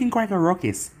were creating quite a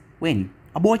ruckus when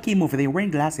a boy came over there wearing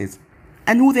glasses.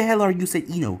 "And who the hell are you?" said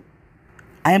Ino.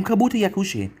 "I am Kabuto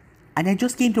Yakushi, and I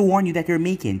just came to warn you that you're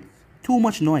making too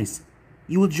much noise.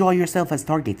 You will draw yourself as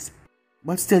targets.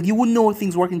 But still, you wouldn't know how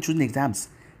things work in student exams,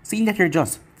 seeing that you're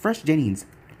just fresh Genins."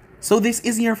 "So this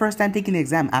isn't your first time taking the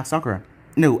exam?" asked Sakura.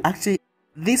 "No, actually,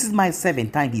 this is my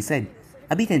 7th time," he said,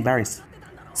 a bit embarrassed.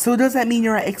 "So does that mean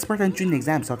you're an expert on student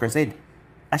exams?" Sakura said,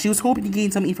 as she was hoping to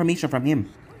gain some information from him.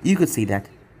 "You could say that.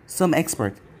 Some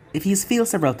expert, if he's failed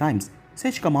several times,"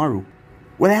 said Shikamaru.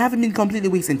 "Well, I haven't been completely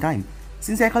wasting time,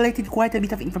 since I collected quite a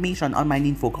bit of information on my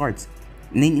info cards."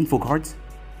 "Name info cards?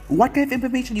 What kind of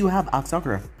information do you have?" asked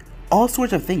Sakura. "All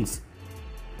sorts of things."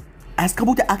 As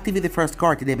Kabuto activated the first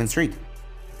card to demonstrate.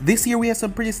 "This year we have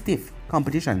some pretty stiff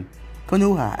competition.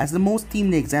 Konoha has the most team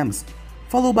in the exams,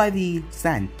 followed by the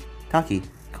Sand, Taki,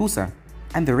 Kusa,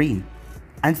 and the Rain.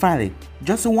 And finally,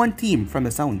 just one team from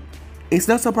the sound. It's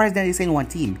not surprising that they say one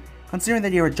team, considering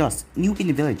that they are just new in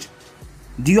the village.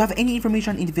 Do you have any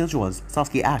information on individuals?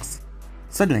 Sasuke asks.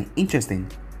 Suddenly, interesting.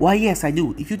 Why yes, I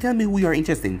do. If you tell me who you are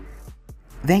interested in,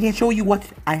 then I can show you what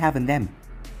I have in them.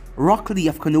 Rock Lee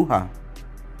of Konoha,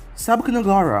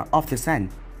 Sabukunogara of the Sun,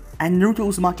 and Naruto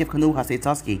Uzumaki of Konoha, said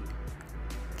Sasuke.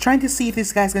 Trying to see if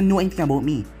this guy's gonna know anything about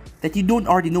me that you don't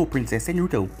already know, Princess, said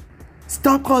Naruto.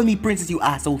 Stop calling me princess, you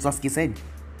asshole, Sasuke said.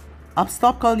 I'll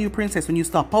stop calling you princess when you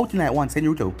stop pouting like one, said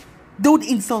Naruto. Don't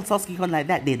insult Sasuke like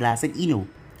that, Deadla, said Ino.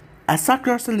 As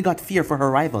Sakura suddenly got fear for her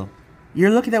rival. You're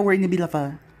lucky that we're in the middle of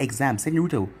a exam, said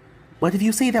Naruto. But if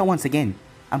you say that once again,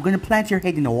 I'm gonna plant your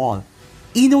head in a wall.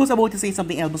 Ino was about to say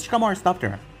something else, but Shikamaru stopped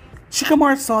her.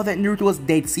 Shikamaru saw that Naruto was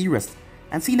dead serious,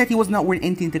 and seeing that he was not wearing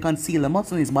anything to conceal a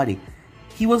muscle in his body,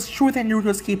 he was sure that Naruto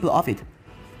was capable of it.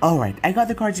 Alright, I got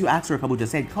the cards you asked for, Kabuto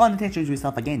said, calling attention to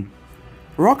himself again.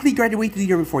 Rock Lee graduated the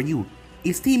year before you.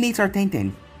 His teammates are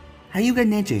Tenten, Hyuga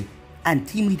Neji, and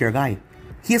Team Leader Guy.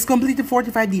 He has completed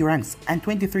 45 D ranks and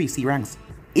 23 C ranks.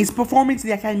 His performance in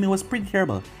the academy was pretty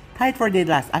terrible, tied for dead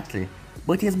last actually,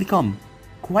 but he has become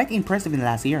quite impressive in the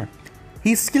last year.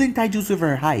 His skill in taijutsu is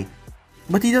very high,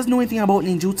 but he doesn't know anything about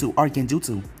ninjutsu or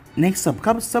genjutsu. Next up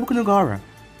comes Sabukunogara.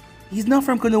 He's not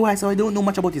from Konoha, so I don't know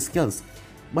much about his skills,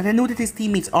 but I know that his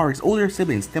teammates are his older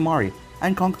siblings Temari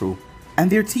and Kankuro, and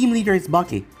their team leader is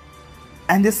Baki.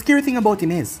 And the scary thing about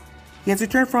him is, he has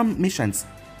returned from missions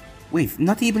with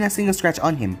not even a single scratch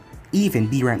on him, even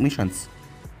B rank missions.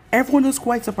 Everyone was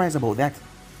quite surprised about that.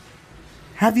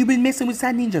 Have you been messing with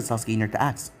Sand Ninjas? Sasuke Naruto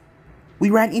asked. We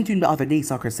ran into him the other day,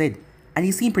 Sakura said, and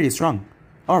he seemed pretty strong.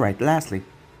 Alright, lastly,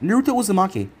 Naruto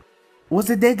Uzumaki was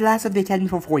the dead last of the academy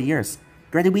for 4 years,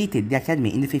 graduated the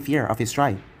academy in the 5th year of his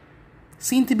tribe.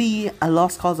 Seemed to be a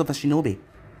lost cause of a shinobi,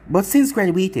 but since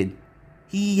graduated,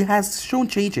 he has shown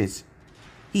changes.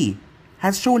 He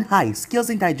has shown high skills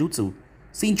in taijutsu,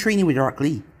 seen training with Rock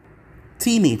Lee.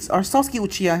 Teammates are Sasuke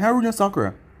Uchiha and Haruna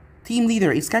Sakura. Team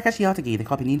leader is Kakashi Hatake, the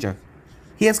copy ninja.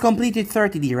 He has completed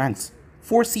 30 D ranks,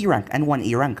 4 C rank and 1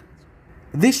 A rank.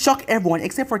 This shocked everyone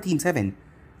except for Team 7.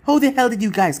 How the hell did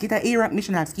you guys get an A rank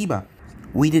mission at Kiba?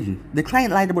 We didn't. The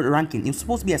client lied about the ranking. It was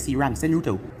supposed to be a C rank, said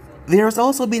Naruto. There has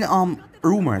also been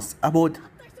rumors about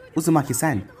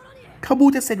Uzumaki-san.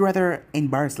 Kabuto said rather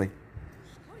embarrassedly.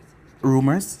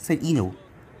 Rumors? Said Ino.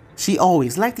 She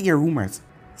always liked to hear rumors.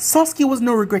 Sasuke was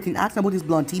no regret in asking about his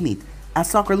blonde teammate, as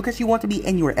Sakura looked like she wanted to be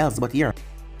anywhere else but here.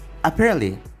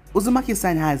 Apparently,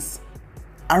 Uzumaki-san has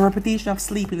a reputation of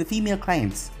sleeping with female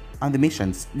clients on the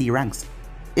missions, D ranks.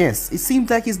 Yes, it seems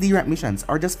like his D rank missions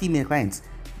are just female clients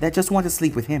that just want to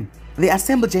sleep with him. The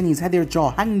assembled Genins had their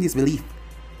jaw hanging in disbelief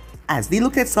as they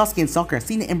looked at Sasuke and Sakura,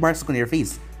 seeing the embarrassment on their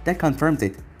face. That confirms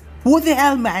it. What the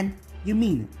hell, man? You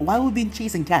mean, while we've been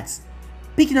chasing cats,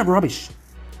 picking up rubbish,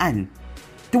 and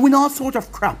doing all sorts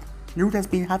of crap, Naruto has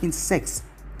been having sex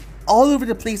all over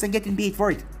the place and getting paid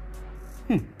for it?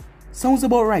 Sounds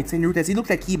about right, said Naruto as he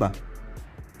looked at Kiba,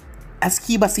 as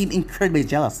Kiba seemed incredibly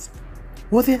jealous.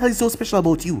 What the hell is so special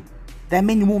about you that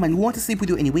men and women want to sleep with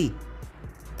you anyway?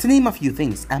 To name a few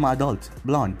things, I'm an adult,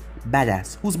 blonde,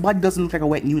 badass, whose body doesn't look like a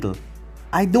wet noodle.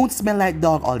 I don't smell like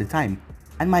dog all the time,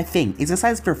 and my thing is the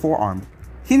size of your forearm.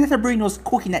 Hinata brain was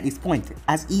cooking at this point,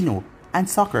 as Ino and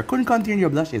Sakura couldn't contain their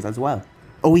blushes as well.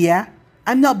 Oh yeah?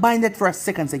 I'm not buying that for a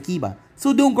second, said Kiba,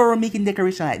 so don't go around making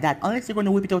decoration like that unless you're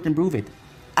gonna whip it out and prove it.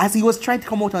 As he was trying to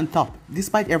come out on top,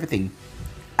 despite everything.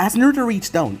 As Naruto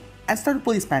reached down and started to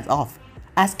pull his pants off,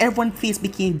 as everyone's face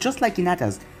became just like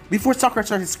Hinata's, before Sakura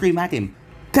started to scream at him.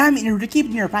 Damn it, Naruto, keep it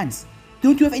in your pants.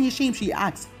 Don't you have any shame, she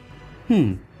asked.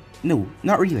 No,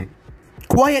 not really.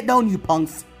 Quiet down, you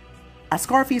punks, a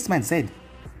Scarface man said.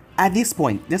 At this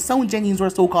point, the Sound Genins were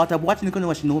so caught up watching the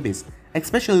Konoha Shinobis,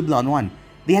 especially the blonde one,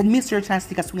 they had missed their chance to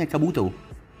take a swing at Kabuto.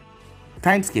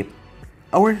 Time skip.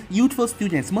 Our youthful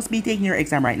students must be taking their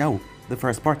exam right now, the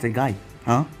first part said Guy.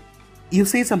 Huh? You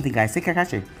say something, guys, said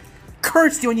Kakashi.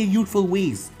 Curse you on your youthful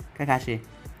ways, Kakashi.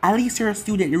 At least your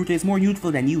student Naruto is more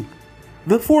youthful than you.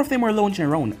 The four of them were lounging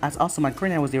around as Asuma and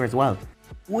Kurina was there as well,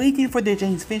 waiting for the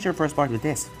Genins to finish their first part of the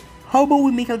test. How about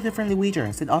we make a little friendly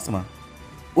wager, said Asuma.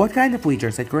 What kind of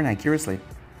wager, said Kurina curiously.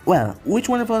 Well, which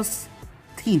one of us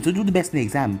teams will do the best in the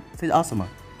exam, said Asuma.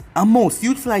 A most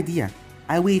youthful idea.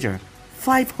 I wager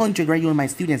 500 Ryu on my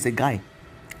students, said Guy.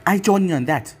 I join you on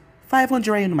that.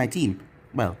 500 Ryu on my team.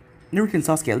 Well, Naruto and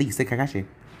Sasuke at least, said Kakashi.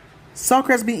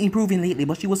 Sakura has been improving lately,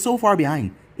 but she was so far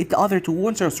behind. If the other two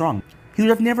weren't so strong, he would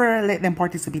have never let them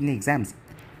participate in the exams.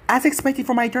 As expected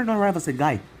for my eternal rival, said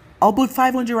Guy. I'll put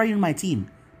 500 Ryu on my team,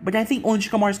 but I think only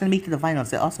Shikamaru is going to make it to the finals,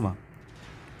 said Asuma.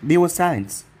 There was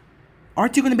silence.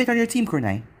 Aren't you going to bet on your team,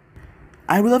 Kunai?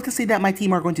 I would love to say that my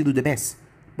team are going to do the best,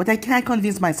 but I can't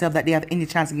convince myself that they have any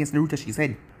chance against Naruto, she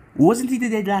said. Wasn't he the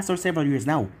dead last for several years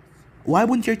now? Why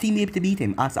wouldn't your team be able to beat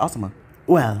him? Asked Asuma.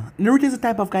 Well, Naruto is the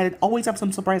type of guy that always has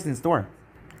some surprise in store.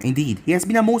 Indeed, he has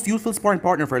been a most useful sparring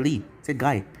partner for Lee, said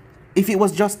Guy. If it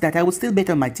was just that, I would still bet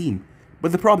on my team.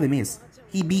 But the problem is,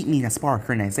 he beat me in a spar,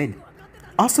 Kunai said.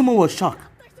 Asuma was shocked.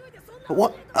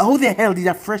 What? How the hell did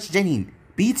a fresh genin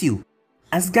beat you?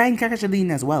 As Guy and Kakashi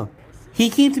leaned as well. He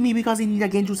came to me because he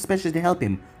needed a Genjutsu specialist to help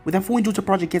him with a Fuinjutsu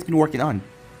project he's been working on.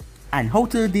 And how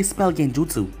to dispel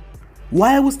Genjutsu.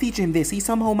 While I was teaching him this, he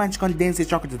somehow managed to condense his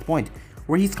chakra to the point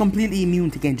where he's completely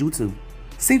immune to Genjutsu.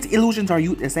 Since illusions are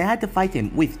useless, I had to fight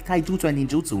him with Taijutsu and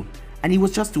Ninjutsu, and he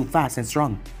was just too fast and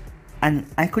strong. And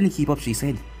I couldn't keep up, she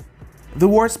said. The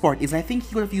worst part is I think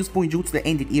he could have used Fuinjutsu to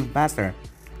end it even faster.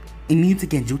 Immune to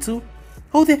Genjutsu?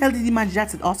 How the hell did he manage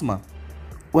that, said Asuma?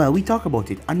 Well, we talk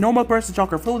about it. A normal person's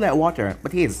chakra flows like water,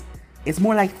 but his, it's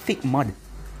more like thick mud.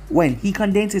 When he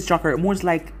condenses chakra, it moves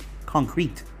like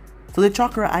concrete. So the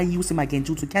chakra I use in my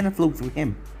Genjutsu cannot flow through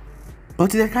him.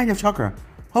 But to that kind of chakra,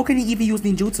 how can he even use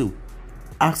Ninjutsu?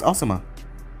 Asked Asuma.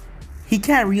 He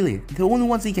can't really. The only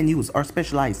ones he can use are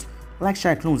specialized, like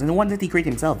Shadow Clones and the one that he created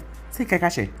himself, said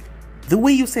Kakashi. The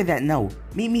way you say that now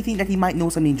made me think that he might know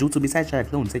some Ninjutsu besides Shadow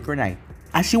Clones, said Kunai,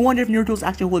 as she wondered if Naruto was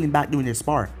actually holding back during their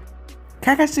spar.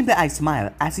 Kakashi simply eyed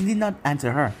smiled as he did not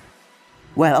answer her.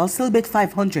 Well, I'll still bet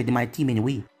 500 in my team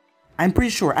anyway. I'm pretty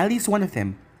sure at least one of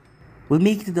them will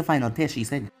make it to the final test, she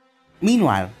said.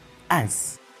 Meanwhile,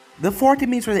 as the 40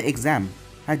 minutes for the exam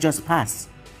had just passed,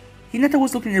 Hinata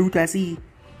was looking at Naruto as he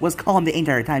was calm the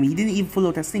entire time. He didn't even fill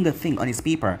out a single thing on his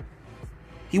paper.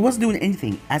 He wasn't doing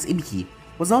anything, as Ibiki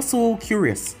was also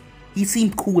curious. He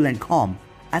seemed cool and calm,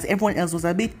 as everyone else was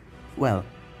a bit, well,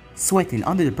 sweating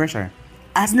under the pressure.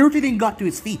 As Naruto then got to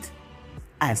his feet,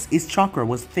 as his chakra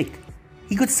was thick,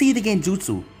 he could see the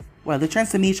Genjutsu, well, the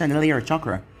transformation and the layer of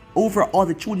chakra, over all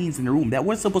the Chunins in the room that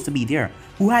were supposed to be there,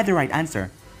 who had the right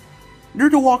answer.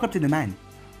 Naruto walked up to the man.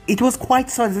 It was quite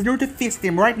sudden as Naruto fisted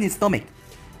him right in his stomach,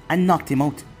 and knocked him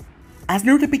out. As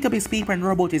Naruto picked up his paper and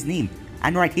wrote out his name,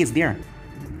 and right his there.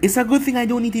 It's a good thing I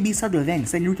don't need to be subtle then,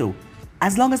 said Naruto,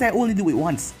 as long as I only do it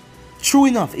once. True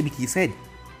enough, Ibiki said.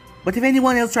 But if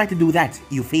anyone else tried to do that,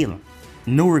 you fail.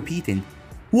 No repeating.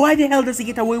 Why the hell does he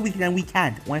get away with it and we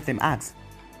can't? One of them asked.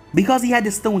 Because he had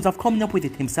the stones of coming up with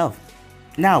it himself.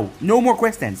 Now, no more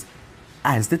questions.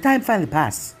 As the time finally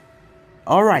passed.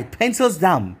 Alright, pencils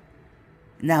down.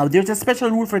 Now, there's a special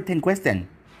rule for 10 questions.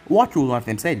 What rule? One of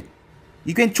them said.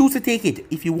 You can choose to take it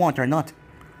if you want or not.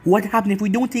 What happens if we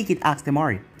don't take it? Asked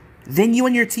Temari. Then you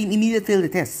and your team immediately fail the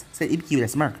test, said Ibiki with a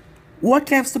smirk. What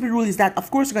kind of stupid rule is that? Of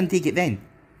course you're gonna take it then.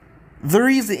 The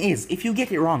reason is, if you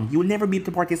get it wrong, you will never be able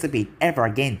to participate ever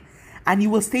again, and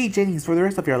you will stay Jennings for the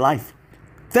rest of your life.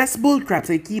 That's bullcrap,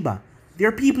 said Kiba. There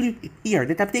are people here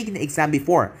that have taken the exam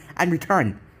before and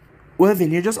returned. Well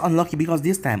then, you're just unlucky because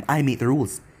this time I made the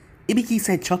rules. Ibiki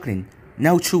said, chuckling.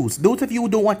 Now choose. Those of you who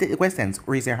don't want to take the questions,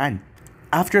 raise your hand.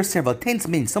 After several tense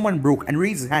minutes, someone broke and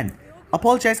raised his hand,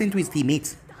 apologizing to his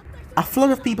teammates. A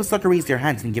flood of people started to raise their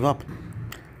hands and give up.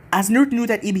 As Naruto knew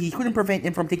that Ibiki couldn't prevent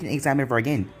him from taking the exam ever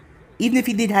again, even if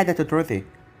he did have that authority,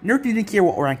 Naruto didn't care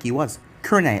what rank he was.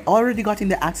 Kunai already got him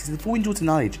the access to Fuinjutsu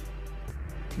knowledge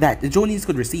that the Jonins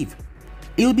could receive.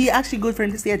 It would be actually good for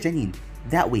him to stay at Genin.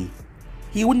 That way,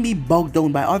 he wouldn't be bogged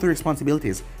down by other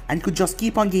responsibilities and could just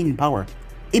keep on gaining power.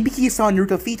 Ibiki saw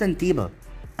Naruto feet on the table,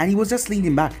 and he was just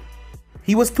leaning back.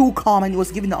 He was too calm and he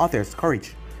was giving the others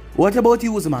courage. What about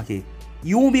you, Uzumaki?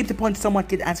 You won't be able to punch someone who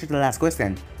can answer the last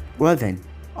question. Well then,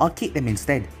 I'll kick them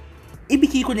instead.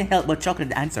 Ibiki couldn't help but chuckle at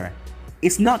the answer.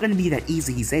 It's not gonna be that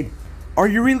easy, he said. Are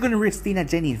you really gonna risk staying at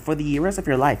Genin for the rest of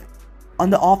your life?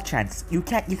 On the off chance, you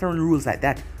can't get around rules like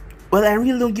that. Well, I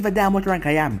really don't give a damn what rank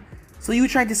I am, so you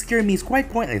trying to scare me is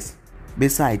quite pointless.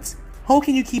 Besides, how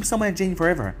can you keep someone at Genin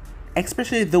forever?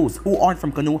 Especially those who aren't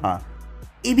from Konoha.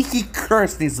 Ibiki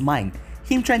cursed in his mind.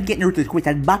 Him trying to get Naruto to quit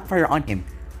had backfired on him,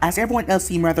 as everyone else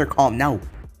seemed rather calm now.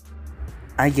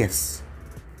 I guess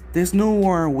there's no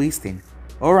more wasting.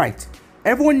 Alright,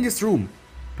 everyone in this room,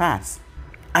 pass.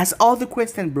 As all the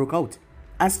questions broke out,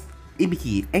 as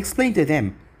Ibiki explained to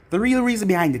them the real reason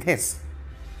behind the test.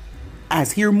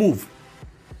 As he removed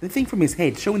the thing from his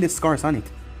head showing the scars on it,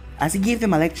 as he gave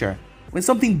them a lecture, when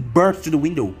something burst through the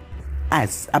window,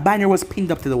 as a banner was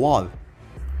pinned up to the wall.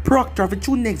 Proctor of the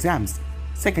Chunin exams,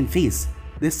 second phase,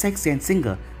 the sexy and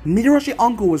single Midoroshi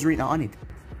Onko was written on it,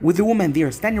 with the woman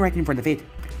there standing right in front of it.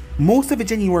 Most of the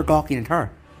Genin were gawking at her,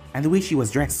 and the way she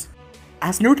was dressed.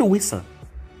 As Naruto whistled,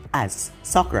 as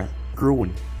Sakura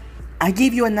groaned. I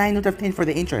gave you a 9 out of 10 for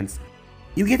the entrance.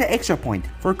 You get an extra point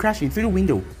for crashing through the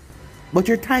window. But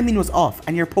your timing was off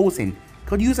and your posing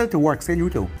could use it to work, said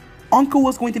Naruto. Uncle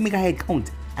was going to make a head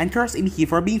count and curse Ibiki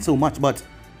for being so much, but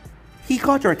he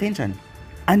caught her attention.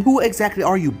 And who exactly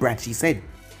are you, brat, she said.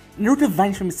 Naruto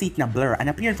vanished from his seat in a blur and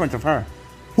appeared in front of her.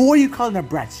 Who are you calling a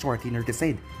brat, shorty, Naruto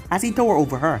said, as he towered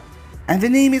over her. And the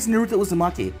name is Naruto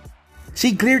Uzumaki.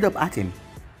 She glared up at him,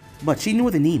 but she knew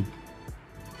the name,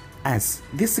 as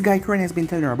this guy Kurina has been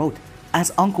telling her about,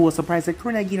 as Uncle was surprised that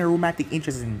Kurina gained a romantic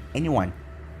interest in anyone,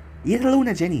 yet alone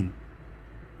a genin.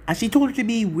 And she told her to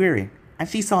be wary, and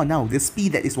she saw now the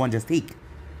speed that this one just take.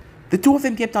 The two of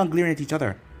them kept on glaring at each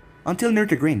other, until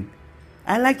Naruto grinned.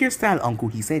 I like your style, Uncle,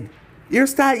 he said. Your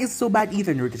style isn't so bad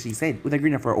either, Naruto, she said, with a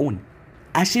grin of her own,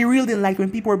 as she really didn't like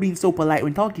when people were being so polite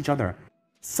when talking to each other.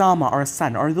 Sama or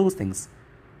San or those things.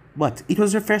 But it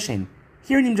was refreshing,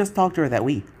 hearing him just talk to her that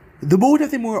way. The both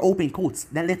of them wore open coats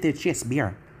that left their chests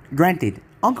bare. Granted,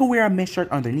 Uncle wore a mesh shirt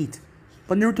underneath,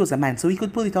 but Naruto was a man so he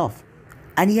could pull it off.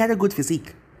 And he had a good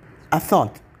physique. A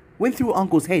thought went through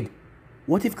Uncle's head.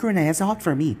 What if Kurina has a heart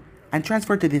for me and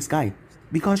transferred to this guy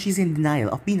because she's in denial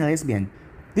of being a lesbian?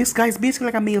 This guy's basically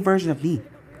like a male version of me.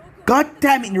 God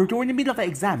damn it, Naruto, we're in the middle of an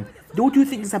exam. Don't you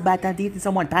think it's a bad time to get in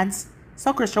someone's pants?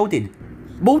 Sakura shouted.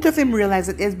 Both of them realized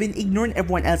that they had been ignoring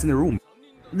everyone else in the room.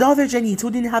 The other Genins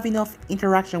who didn't have enough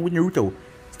interaction with Naruto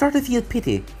started to feel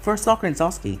pity for Sakura and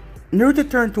Sasuke. Naruto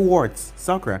turned towards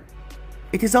Sakura.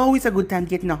 It is always a good time to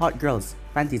get in a hot girl's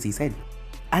panties, he said,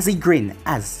 as he grinned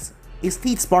as his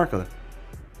teeth sparkled.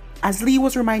 As Lee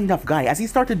was reminded of Guy as he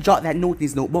started to jot that note in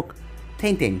his notebook,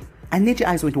 Tenten, and Neji's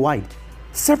eyes went wide.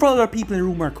 Several other people in the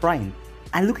room were crying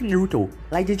and looking at Naruto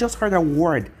like they just heard a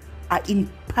word, an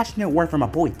impassionate word from a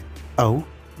poet. Oh,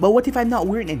 but what if I'm not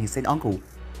wearing any, said Uncle,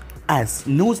 as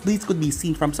nosebleeds could be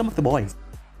seen from some of the boys.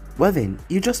 Well then,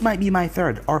 you just might be my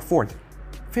third or fourth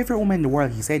favorite woman in the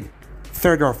world, he said.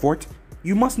 Third or fourth?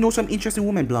 You must know some interesting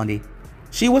woman, Blondie.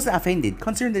 She wasn't offended,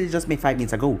 considering that they just met 5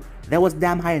 minutes ago. That was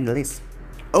damn high on the list.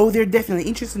 Oh, they're definitely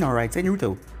interesting, alright, said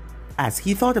Naruto, as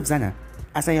he thought of Zana,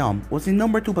 as Ayam was in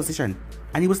number 2 position,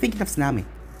 and he was thinking of Sandaime.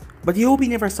 But he hoped he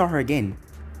never saw her again,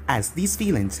 as these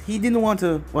feelings, he didn't want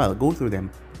to, well, go through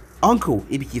them. Uncle,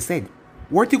 Ibiki said,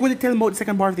 weren't you going to tell him about the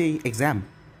second part of the exam?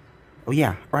 Oh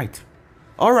yeah, right.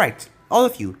 Alright, all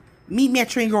of you, meet me at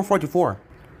Train Ground 44.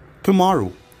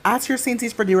 Tomorrow, ask your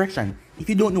senseis for direction if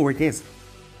you don't know where it is.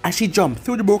 As she jumped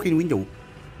through the broken window.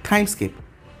 Time skip.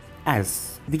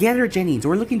 As the gathered Genins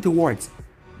were looking towards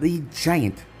the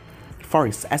giant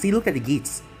forest as he looked at the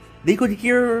gates, they could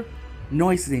hear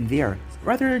noises in there,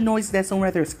 rather noises that sound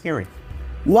rather scary.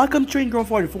 Welcome to Train Ground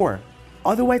 44,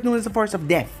 otherwise known as the Forest of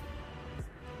Death.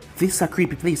 This is a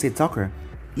creepy place, said Sakura.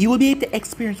 You will be able to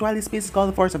experience why this place is called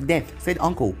the Forest of Death, said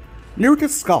Uncle. Naruto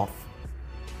scoffed.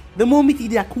 The moment he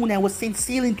did, a kunai was sent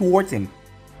sailing towards him.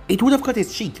 It would have cut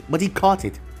his cheek, but he caught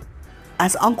it,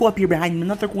 as Uncle appeared behind him,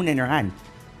 another kunai in her hand.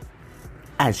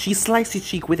 As she sliced his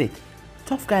cheek with it.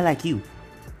 Tough guy like you.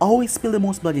 Always spill the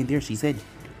most blood in there, she said.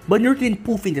 But Naruto didn't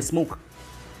poof in the smoke.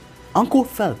 Uncle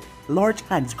felt large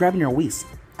hands grabbing her waist,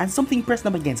 and something pressed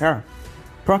up against her.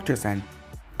 Proctor-san,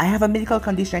 I have a medical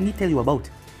condition I need to tell you about,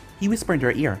 he whispered in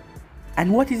her ear.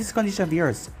 And what is this condition of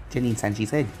yours, Janine-san, she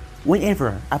said.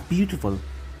 Whenever a beautiful,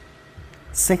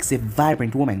 sexy,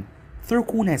 vibrant woman threw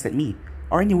kunais at me,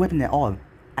 or any weapon at all,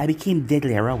 I became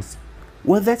deadly aroused.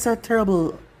 Well, that's a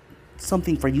terrible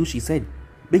something for you, she said.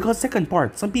 Because second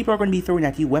part, some people are going to be throwing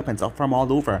at you weapons from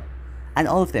all over. And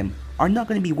all of them are not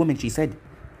going to be women, she said.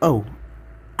 Oh,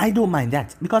 I don't mind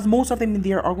that, because most of them in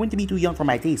there are going to be too young for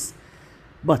my taste.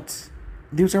 But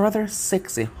there's a rather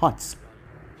sexy, hot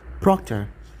Proctor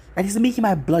that is making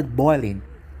my blood boiling,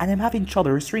 and I'm having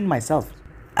trouble restraining myself.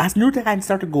 As Naruto's hand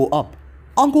started to go up,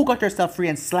 Uncle got herself free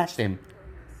and slashed him.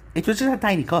 It was just a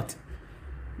tiny cut.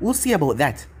 We'll see about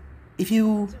that if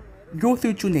you go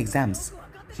through tuning exams,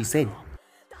 she said.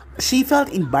 She felt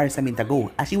embarrassed a minute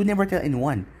ago, as she would never tell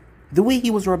anyone the way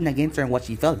he was rubbing against her and what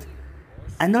she felt.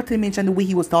 And not to mention the way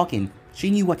he was talking,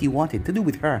 she knew what he wanted to do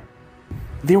with her.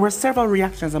 There were several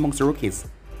reactions amongst the rookies.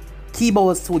 Kiba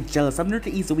was so jealous of Naruto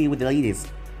eased away with the ladies.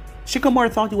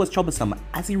 Shikamaru thought he was troublesome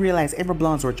as he realized every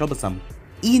blondes were troublesome.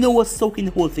 Ino was soaking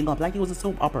the whole thing up like it was a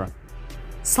soap opera.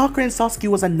 Sakura and Sasuke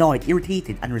was annoyed,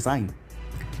 irritated, and resigned.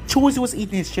 Choji was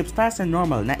eating his chips faster than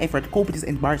normal in an effort to cope with his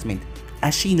embarrassment,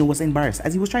 as Shino was embarrassed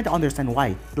as he was trying to understand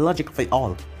why, the logic of it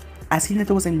all. As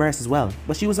Hinata was embarrassed as well,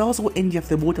 but she was also envious of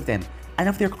the both of them and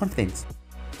of their confidence.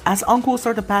 As Uncle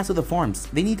started to pass through the forms,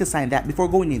 they need to sign that before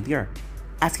going in there.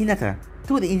 As Hinata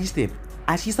took the initiative,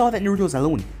 as she saw that Naruto was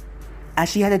alone, as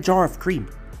she had a jar of cream.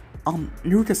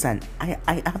 Naruto-san,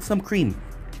 I have some cream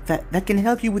that can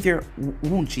help you with your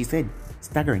wound, she said,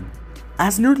 staggering.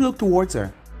 As Naruto looked towards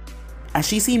her, as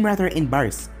she seemed rather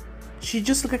embarrassed. She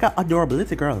just looked like an adorable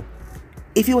little girl.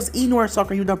 If he was Ino or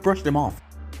Sakura, he would have brushed them off.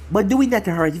 But doing that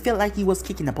to her, he felt like he was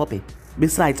kicking a puppy.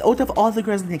 Besides, out of all the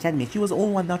girls in the academy, she was the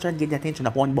only one not trying to get the attention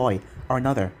of one boy or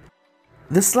another.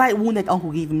 The slight wound that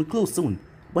uncle gave him would close soon,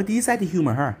 but he decided to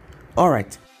humor her.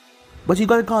 Alright, but you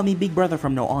gotta call me big brother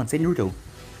from now on, said Naruto.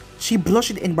 She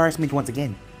blushed in embarrassment once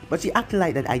again, but she acted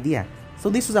like that idea, so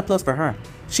this was a plus for her.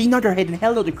 She nodded her head and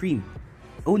held out the cream.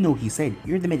 Oh no, he said,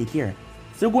 you're the medic here,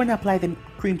 so go and apply the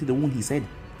cream to the wound, he said,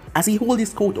 as he held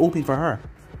his coat open for her.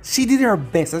 She did her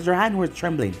best as her hand was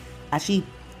trembling, as she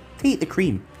take the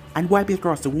cream and wipe it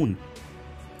across the wound,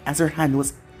 as her hand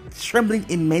was trembling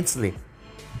immensely.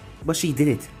 But she did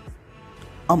it.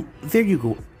 There you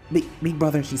go, big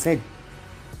brother, she said.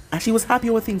 As she was happy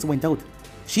how things went out,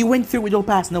 she went through without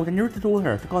passing out and Naruto told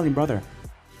her to call him brother.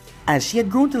 As she had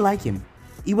grown to like him,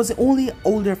 he was the only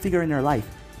older figure in her life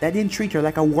that didn't treat her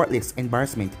like a worthless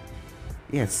embarrassment.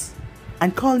 Yes,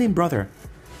 and calling him brother,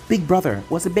 big brother,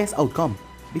 was the best outcome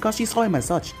because she saw him as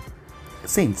such.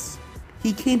 Since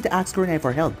he came to ask her and I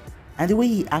for help, and the way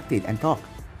he acted and talked,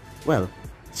 well,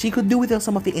 she could do without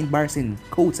some of the embarrassing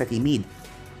quotes that he made,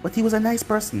 but he was a nice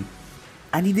person,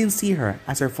 and he didn't see her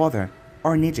as her father,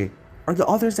 or Neji, or the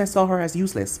others that saw her as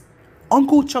useless.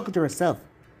 Uncle chuckled to herself,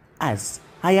 as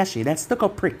Hayashi, that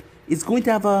stuck-up prick, is going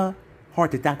to have a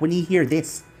heart attack when he hears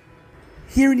this.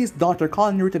 Hearing his daughter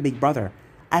call Naruto big brother,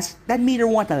 as that made her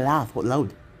want to laugh out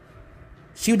loud.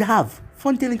 She would have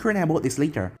fun telling Kurina about this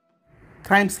later.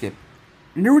 Time skip.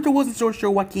 Naruto wasn't so sure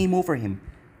what came over him,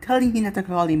 telling Hinata to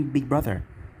call him big brother.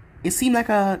 It seemed like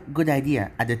a good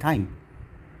idea at the time.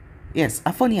 Yes,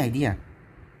 a funny idea,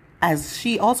 as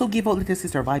she also gave out little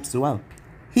sister vibes as well.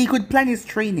 He could plan his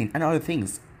training and other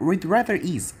things with rather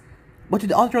ease, but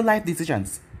with other life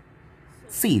decisions.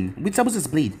 Scene with Sabusa's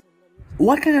blade.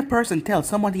 What kind of person tells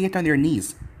someone to get on their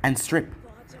knees and strip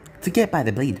to get by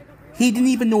the blade? He didn't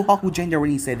even know Haku gender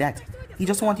when he said that. He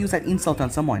just wanted to use that insult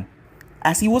on someone,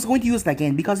 as he was going to use it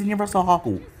again because he never saw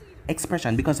Haku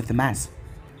expression because of the mask.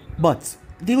 But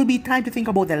there will be time to think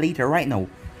about that later. Right now,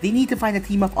 they need to find a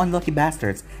team of unlucky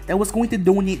bastards that was going to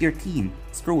donate their team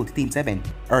scroll to Team 7,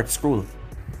 Earth Scroll.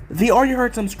 They already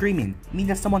heard some screaming, meaning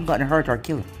that someone got hurt or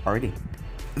killed already.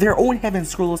 Their own heaven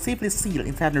scroll was safely sealed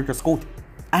inside Naruto's coat,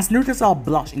 as Naruto saw a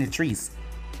blush in the trees.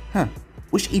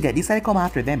 Which idiot decided to come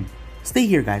after them. Stay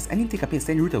here guys, I need to take a piss,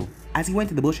 said Naruto, as he went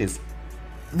to the bushes.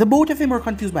 The both of them were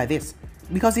confused by this,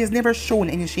 because he has never shown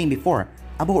any shame before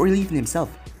about relieving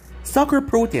himself. Sakura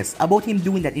protests about him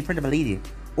doing that in front of a lady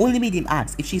only made him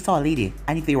ask if she saw a lady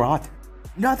and if they were hot.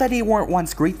 Not that they weren't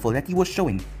once grateful that he was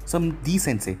showing some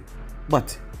decency,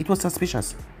 but it was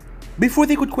suspicious. Before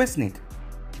they could question it.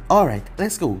 Alright,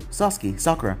 let's go, Sasuke,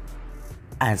 Sakura.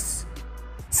 As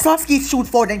Sasuke shoot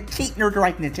forward and kicked Naruto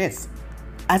right in the chest,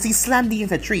 as he slammed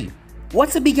against a tree.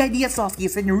 What's the big idea, Sasuke,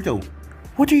 said Naruto.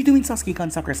 What are you doing,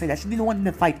 Sasuke? Sakura said that she didn't want him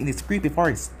to fight in this creepy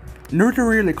forest. Naruto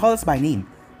rarely calls us by name,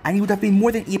 and he would have been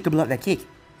more than apt to block that kick.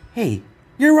 Hey,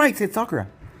 you're right, said Sakura.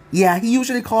 Yeah, he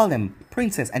usually called them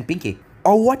Princess and Pinky,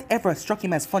 or whatever struck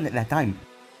him as fun at that time.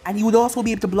 And he would also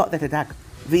be able to block that attack.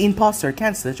 The imposter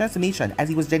cancelled the transformation as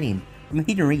he was jetting from the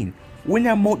hidden rain,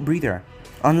 winning a mouth breather.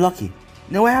 Unlucky.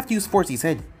 Now I have to use force, he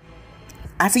said.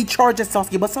 As he charged at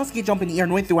Sasuke, but Sasuke jumped in the air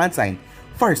and went through hand sign.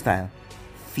 Fire style.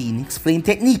 Phoenix Flame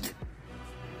technique.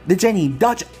 The Jenny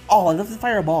dodged all of the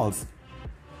fireballs,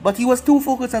 but he was too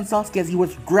focused on Sasuke as he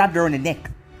was grabbed her on the neck.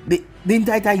 Didn't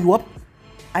I tie you up?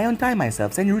 I untied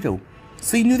myself, said Naruto.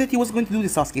 So he knew that he was going to do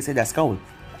this, Sasuke said, a scowl.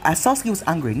 As Sasuke was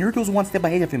angry, Naruto was one step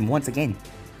ahead of him once again.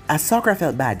 As Sakura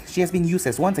felt bad, she has been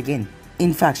useless once again.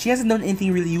 In fact, she hasn't done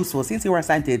anything really useful since they were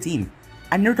assigned to the team,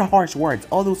 and Naruto harsh words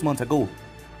all those months ago.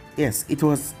 Yes, it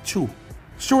was true.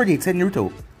 Sure did, said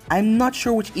Naruto. I'm not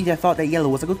sure which idiot thought that yellow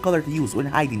was a good color to use when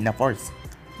hiding in a forest.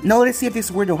 Now let's see if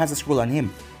this weirdo has a scroll on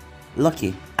him.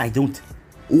 Lucky, I don't.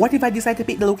 What if I decide to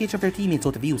pick the location of their teammates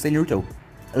out of view, said Naruto.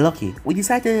 Lucky, we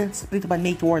decide to split up and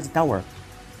make towards the tower.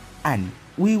 And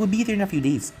we will be there in a few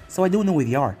days, so I don't know where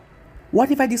they are.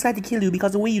 What if I decide to kill you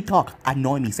because the way you talk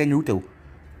annoy me, said Naruto.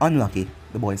 Unlucky,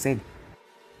 the boy said.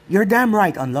 You're damn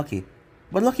right, unlucky.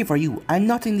 But lucky for you, I'm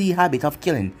not in the habit of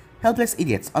killing helpless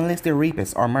idiots unless they're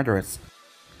rapists or murderers.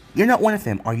 You're not one of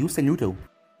them, are you, said Naruto.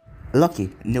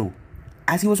 Lucky, no.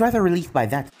 As he was rather relieved by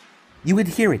that. You would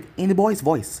hear it in the boy's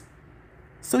voice.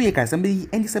 So yeah guys, I'm going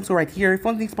to end this episode right here. If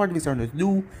something's part of this, to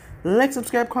do, like,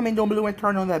 subscribe, comment down below, and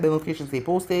turn on that bell notification stay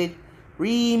posted.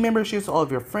 Remember to share to all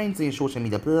of your friends in your social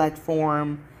media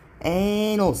platform.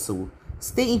 And also,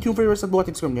 stay in tune for the rest of the what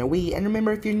tips from your way. And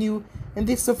remember, if you're new and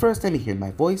this is the first time you hear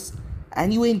my voice,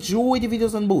 and you enjoy the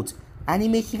videos on both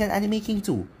Anime King and Anime King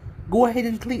 2, go ahead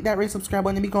and click that red subscribe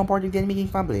button and become part of the Animaking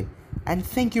family. And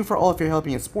thank you for all of your help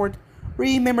and support.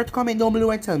 Remember to comment down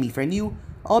below and tell me if you're new.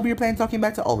 I'll be replying talking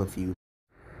back to all of you.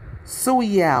 So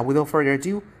yeah, without further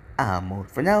ado, I'm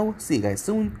out for now. See you guys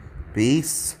soon.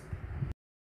 Peace.